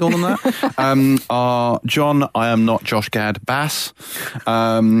Avengers, can we call them that? Are John, I am not Josh Gad, Bass,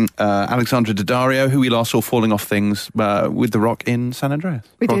 Alexandra Daddario, who we last saw falling off things with The Rock in San Andreas.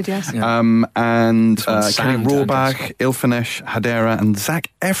 We did, yes. Yeah. And Kelly Rohrbach, Ilfanesh Hadera, and Zac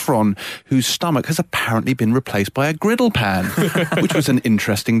Efron, whose stomach has apparently been replaced by a griddle pan, which was an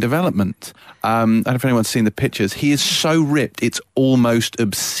interesting development. I don't know if anyone's seen the pictures. He is so ripped, it's almost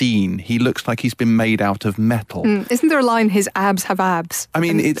obscene. He looks like he's been made out of metal. Isn't there a line, his abs have abs? I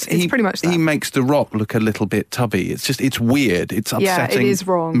mean, it's pretty much that. He makes The Rock look a little bit tubby. It's weird. It's upsetting. Yeah, it is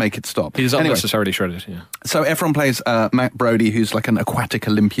wrong. Make it stop. He's unnecessarily shredded, yeah. So Efron plays Matt Brody, who's like an aquatic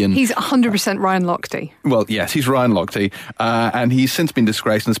Olympian. He's 100% Ryan Lochte. Well, yes, he's Ryan Lochte, and he's since been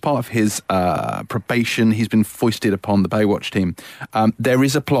disgraced. And as part of his probation, he's been foisted upon the Baywatch team. There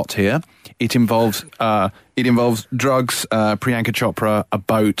is a plot here. It involves drugs, Priyanka Chopra, a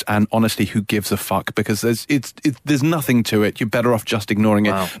boat, and honestly, who gives a fuck? Because there's nothing to it. You're better off just ignoring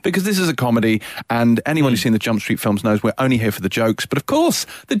it. Wow. Because this is a comedy, and anyone who's seen the Jump Street films knows we're only here for the jokes. But of course,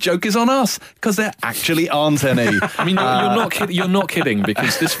 the joke is on us because there actually aren't any. I mean, you're not kidding,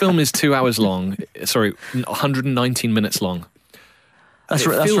 because this film is 2 hours long. Sorry, 119 minutes long. That's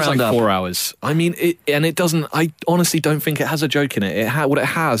It feels like up. 4 hours. I mean, it doesn't. I honestly don't think it has a joke in it. What it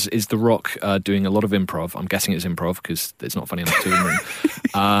has is The Rock doing a lot of improv. I'm guessing it's improv because it's not funny enough to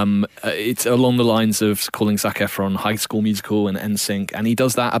him. It's along the lines of calling Zac Efron High School Musical and NSYNC, and he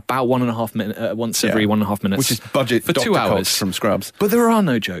does that about 1.5 minutes once every 1.5 minutes, which is budget for Dr. 2 hours Cox from Scrubs. But there are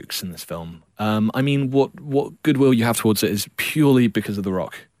no jokes in this film. I mean, what goodwill you have towards it is purely because of The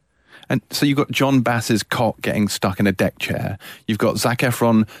Rock. And so you've got John Bass's cock getting stuck in a deck chair. You've got Zac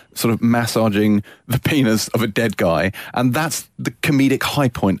Efron sort of massaging the penis of a dead guy. And that's the comedic high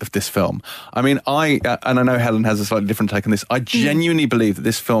point of this film. I mean, and I know Helen has a slightly different take on this. I genuinely believe that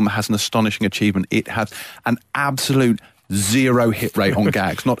this film has an astonishing achievement. It has an absolute 0 hit rate on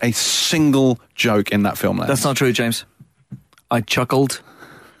gags. Not a single joke in that film. That's not true, James. I chuckled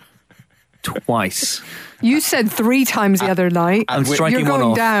twice. You said 3 times the other night. I'm striking You're one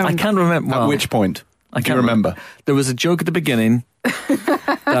going off. down. I can't remember. At Well, which point? I Do can't you remember? There was a joke at the beginning.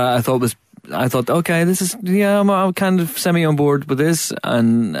 I thought, okay, this is, I'm kind of semi on board with this,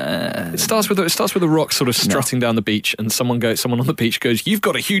 and It starts with The Rock sort of strutting down the beach, and someone on the beach goes, "You've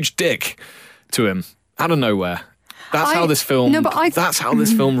got a huge dick," to him out of nowhere. That's how this film. That's how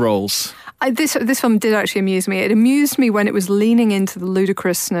this film rolls. This film did actually amuse me. It amused me when it was leaning into the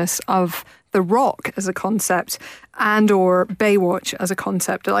ludicrousness of The Rock as a concept and or Baywatch as a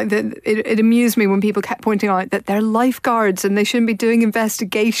concept. It amused me when people kept pointing out that they're lifeguards and they shouldn't be doing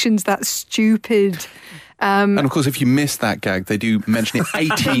investigations. That's stupid. And of course, if you miss that gag, they do mention it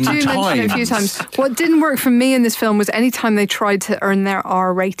 18 They do times. mention it a few times. What didn't work for me in this film was any time they tried to earn their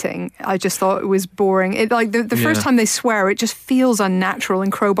R rating, I just thought it was boring. It the first time they swear, it just feels unnatural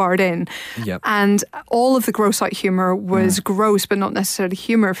and crowbarred in. Yep. And all of the gross out humour was gross, but not necessarily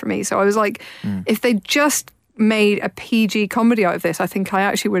humour for me. So I was like, if they just made a PG comedy out of this, I think I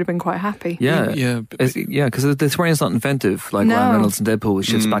actually would have been quite happy. because the swearing's not inventive, like No. Ryan Reynolds and Deadpool with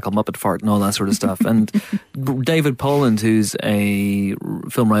shit spackle Muppet fart and all that sort of stuff. And David Poland, who's a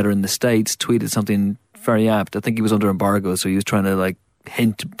film writer in the States, tweeted something very apt. I think he was under embargo, so he was trying to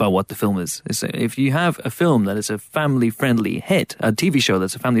hint about what the film is. If you have a film that is a family-friendly hit, a TV show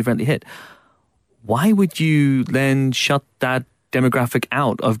that's a family-friendly hit, why would you then shut that demographic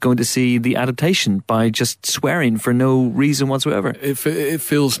out of going to see the adaptation by just swearing for no reason whatsoever? It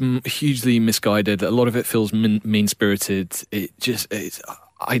feels hugely misguided. A lot of it feels mean-spirited.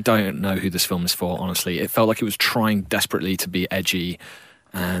 I don't know who this film is for, honestly. It felt like it was trying desperately to be edgy,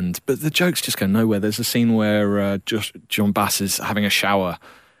 but the jokes just go nowhere. There's a scene where John Bass is having a shower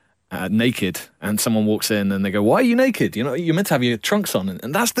naked, and someone walks in and they go, "Why are you naked? You're meant to have your trunks on."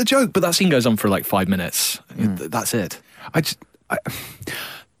 And that's the joke, but that scene goes on for like 5 minutes. That's it.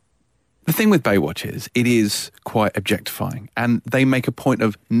 The thing with Baywatch is it is quite objectifying, and they make a point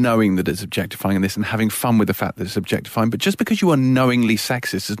of knowing that it's objectifying in this and having fun with the fact that it's objectifying. But just because you are knowingly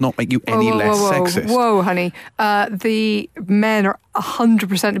sexist does not make you any less sexist. Whoa, honey. The men are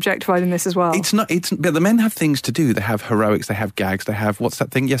 100% objectified in this as well. But the men have things to do. They have heroics, they have gags, they have, what's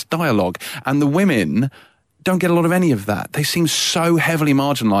that thing? Yes, dialogue. And the women don't get a lot of any of that. They seem so heavily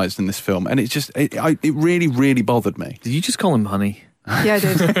marginalised in this film, and it really, really bothered me. Did you just call him honey? Yeah, I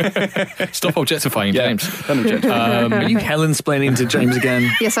did. Stop objectifying James. Don't object. Are you Helen-splaining to James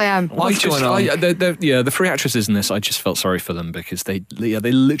again? Yes, I am. What's going on? The three actresses in this, I just felt sorry for them because they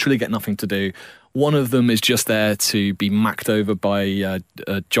literally get nothing to do. One of them is just there to be macked over by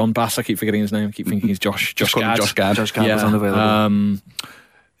John Bass. I keep forgetting his name. I keep thinking he's Josh Gad. Josh Gad was unavailable.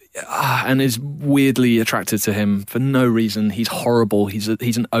 And is weirdly attracted to him for no reason. He's horrible. He's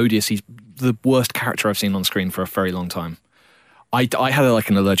an odious. He's the worst character I've seen on screen for a very long time. I had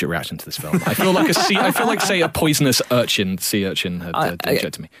an allergic reaction to this film. I feel like say a poisonous sea urchin had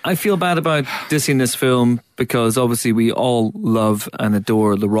injected me. I feel bad about dissing this film because obviously we all love and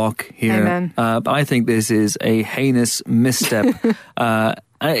adore The Rock here. Amen. But I think this is a heinous misstep.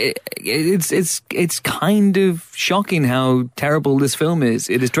 It's kind of shocking how terrible this film is.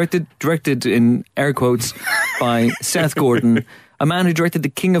 It is directed in air quotes by Seth Gordon, a man who directed The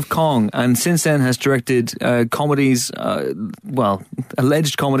King of Kong, and since then has directed comedies,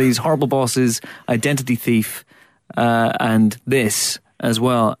 alleged comedies, Horrible Bosses, Identity Thief, and this as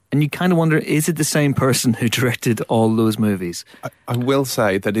well. And you kind of wonder, is it the same person who directed all those movies? I will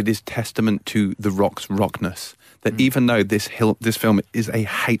say that it is testament to The Rock's rockness. That even though this film is a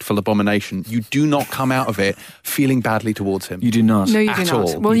hateful abomination, you do not come out of it feeling badly towards him. You do not. No, you do at not.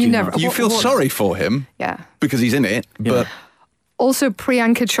 all. Well, you never. You feel sorry for him. Yeah. Because he's in it, but... Also,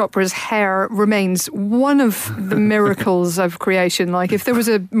 Priyanka Chopra's hair remains one of the miracles of creation. Like, if there was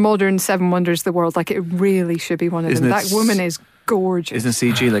a modern Seven Wonders of the World, like, it really should be one of them. That woman is gorgeous.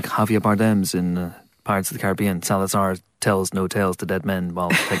 Isn't CG like Javier Bardem's in Pirates of the Caribbean? Salazar tells no tales to dead men while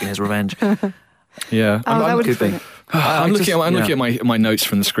taking his revenge. Yeah, that would explain it. I'm looking at my notes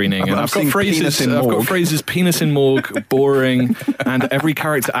from the screening, and I've got phrases penis in morgue, boring, and every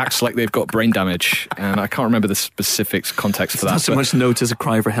character acts like they've got brain damage, and I can't remember the specifics context for that. Not so much note as a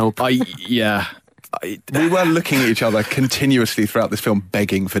cry for help. We were looking at each other continuously throughout this film,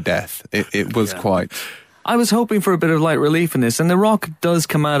 begging for death. It was quite... I was hoping for a bit of light relief in this, and The Rock does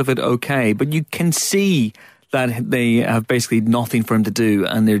come out of it okay, but you can see that they have basically nothing for him to do,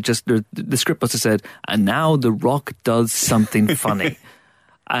 and the script must have said, and now The Rock does something funny.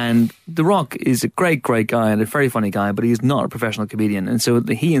 And The Rock is a great guy and a very funny guy, but he's not a professional comedian. And so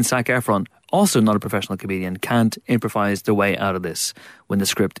he and Zac Efron, also not a professional comedian, can't improvise their way out of this when the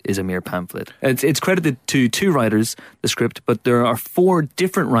script is a mere pamphlet. It's credited to 2 writers, the script, but there are 4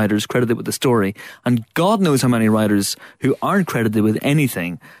 different writers credited with the story. And God knows how many writers who aren't credited with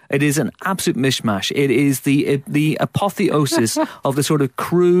anything. It is an absolute mishmash. It is the apotheosis of the sort of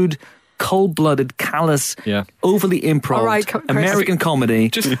crude, cold-blooded, callous, overly improv American comedy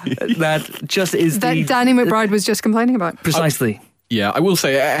that just is that Danny McBride was just complaining about. Precisely. Yeah, I will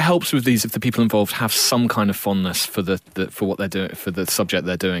say it helps with these if the people involved have some kind of fondness for for what they're doing, for the subject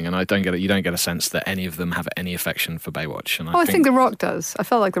they're doing, and you don't get a sense that any of them have any affection for Baywatch. And I think The Rock does. I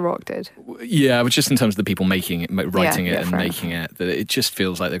felt like The Rock did. Yeah, but just in terms of the people making it, writing it, and making it, that it just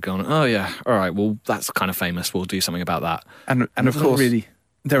feels like they've gone, oh yeah, all right, well that's kind of famous. We'll do something about that. And of course,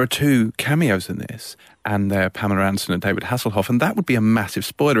 there are 2 cameos in this, and they're Pamela Anderson and David Hasselhoff, and that would be a massive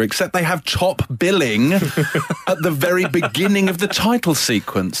spoiler, except they have top billing at the very beginning of the title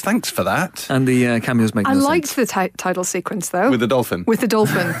sequence. Thanks for that. And the cameos make no sense. I liked the title sequence, though. With the dolphin.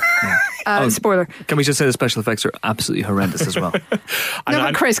 Spoiler. Can we just say the special effects are absolutely horrendous as well?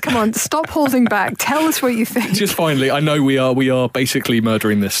 But Chris, come on, stop holding back. Tell us what you think. Just finally, I know we are basically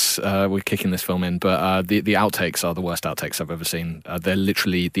murdering this, we're kicking this film in, but the outtakes are the worst outtakes I've ever seen. They're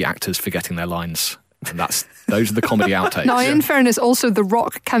literally the actors forgetting their lines. And those are the comedy outtakes. Now, in fairness, also The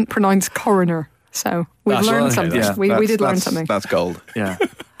Rock can't pronounce coroner, so we've learned something. We did learn something. That's gold. Yeah.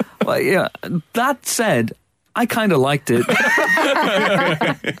 Well, yeah. That said, I kind of liked it.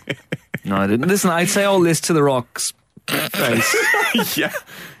 No, I didn't. Listen, I'd say all this to The Rock's face.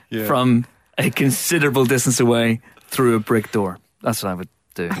 yeah. From a considerable distance away through a brick door. That's what I would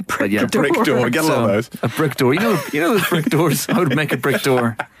do. A brick door. Get a lot of those. A brick door. You know those brick doors? I would make a brick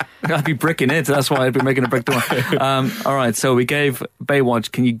door. I'd be bricking it. That's why I'd be making a brick door. All right. So we gave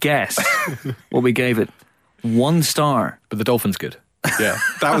Baywatch. Can you guess what we gave it? 1 star. But the dolphin's good. Yeah,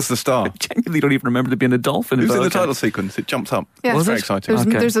 that was the star. I genuinely don't even remember there being a dolphin. It was in the title sequence. It jumps up. Yeah. It was very exciting.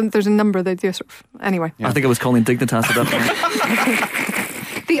 There's a number they do. Anyway. Yeah. I think I was calling Dignitas at that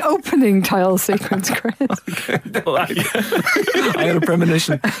point. The opening title sequence, Chris. No, I had a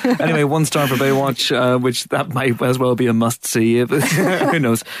premonition. Anyway, 1 star for Baywatch, which that might as well be a must-see. Who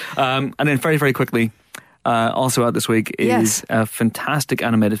knows? And then very, very quickly, also out this week is a fantastic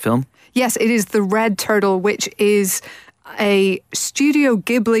animated film. Yes, it is The Red Turtle, which is a Studio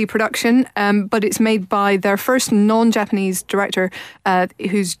Ghibli production, but it's made by their first non-Japanese director,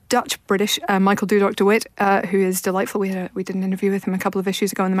 who's Dutch-British, Michael Dudok de Wit, who is delightful. We did an interview with him a couple of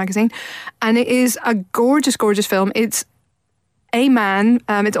issues ago in the magazine. And it is a gorgeous, gorgeous film. It's a man,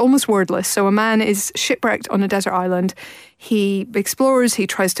 it's almost wordless. So a man is shipwrecked on a desert island. He explores, he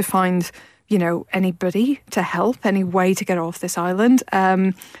tries to find, anybody to help, any way to get off this island.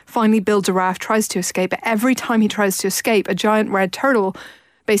 Finally builds a raft, tries to escape. But every time he tries to escape, a giant red turtle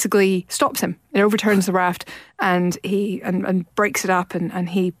basically stops him. It overturns the raft and he breaks it up and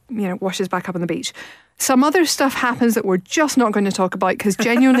he, washes back up on the beach. Some other stuff happens that we're just not going to talk about because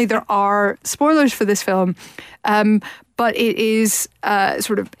genuinely there are spoilers for this film. But it is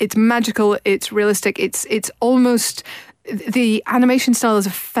it's magical, it's realistic, it's almost, the animation style is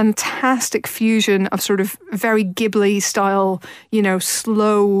a fantastic fusion of sort of very Ghibli style,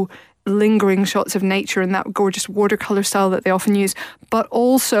 slow, lingering shots of nature and that gorgeous watercolor style that they often use, but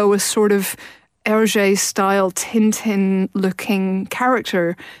also a sort of Hergé style Tintin looking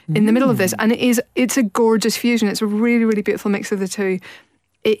character in the middle of this. And it's a gorgeous fusion. It's a really, really beautiful mix of the two.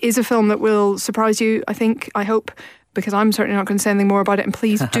 It is a film that will surprise you, I hope, because I'm certainly not going to say anything more about it. And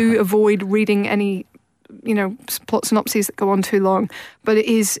please do avoid reading any, plot synopses that go on too long. But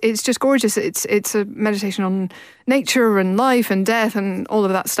it's just gorgeous. It's a meditation on nature and life and death and all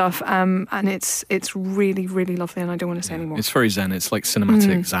of that stuff. And it's really, really lovely. And I don't want to say any more. It's very zen. It's like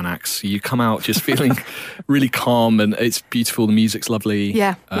cinematic Xanax. You come out just feeling really calm, and it's beautiful. The music's lovely.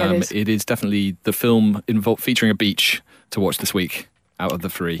 Yeah, it is. It is definitely the film featuring a beach to watch this week. Out of the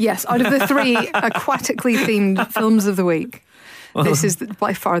 3. Yes, out of the 3 aquatically themed films of the week, this is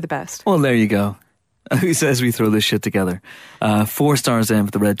by far the best. Well, there you go. Who says we throw this shit together? 4 stars in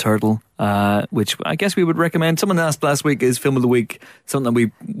for The Red Turtle, which I guess we would recommend. Someone asked last week, is Film of the Week something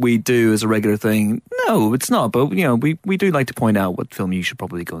that we do as a regular thing? No, it's not. But, we do like to point out what film you should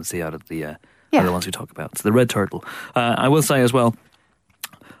probably go and see out of the other ones we talk about. So The Red Turtle. I will say as well,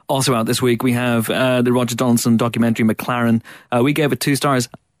 also out this week, we have the Roger Donaldson documentary, McLaren. We gave it 2 stars.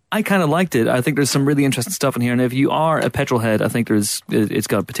 I kind of liked it. I think there's some really interesting stuff in here. And if you are a petrol head, I think it's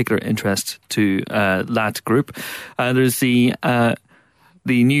got a particular interest to that group. There's the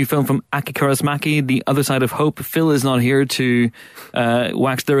new film from Aki Kaurismäki, The Other Side of Hope. Phil is not here to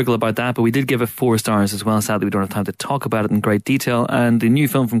wax lyrical about that, but we did give it 4 stars as well. Sadly, we don't have time to talk about it in great detail. And the new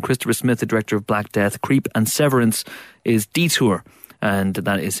film from Christopher Smith, the director of Black Death, Creep and Severance, is Detour. And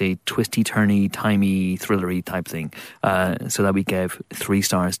that is a twisty-turny, timey, thrillery type thing. So that we gave 3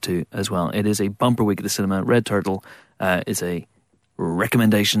 stars to as well. It is a bumper week at the cinema. Red Turtle is a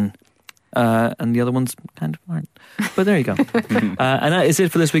recommendation. And the other ones kind of aren't. But there you go. And that is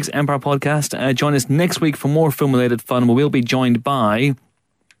it for this week's Empire Podcast. Join us next week for more film-related fun. We will be joined by...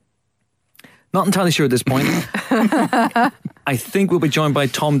 Not entirely sure at this point. I think we'll be joined by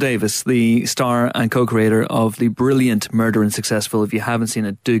Tom Davis, the star and co-creator of the brilliant Murder and Successful. If you haven't seen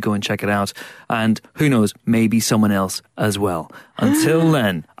it, do go and check it out. And who knows, maybe someone else as well. Until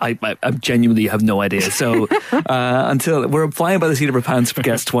then, I genuinely have no idea. So until we're flying by the seat of our pants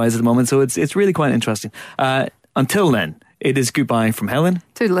guest-wise at the moment, so it's really quite interesting. Until then, it is goodbye from Helen.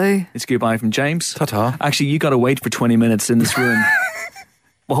 Toodaloo. It's goodbye from James. Ta-ta. Actually, you got to wait for 20 minutes in this room.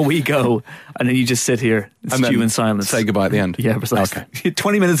 While we go, and then you just sit here and stew in silence. Say goodbye at the end. Yeah, precisely. Okay.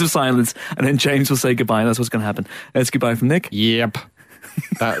 20 minutes of silence, and then James will say goodbye. That's what's going to happen. It's goodbye from Nick. Yep.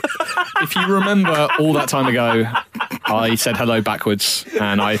 If you remember all that time ago, I said hello backwards,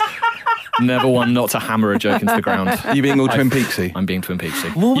 and I never won not to hammer a joke into the ground. Are you being all Twin Peaksy? I'm being Twin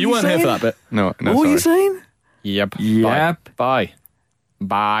Peaksy. You weren't here for that bit. No, what were you saying? Yep. Yep. Bye.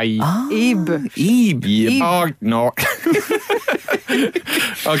 Bye. Ebe. Ebe. Oh, no.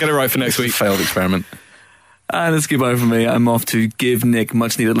 I'll get it right for next week. Failed experiment. And it's goodbye from me. I'm off to give Nick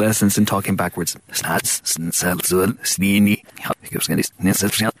much needed lessons in talking backwards. Thanks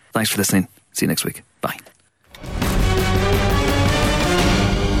for listening. See you next week. Bye.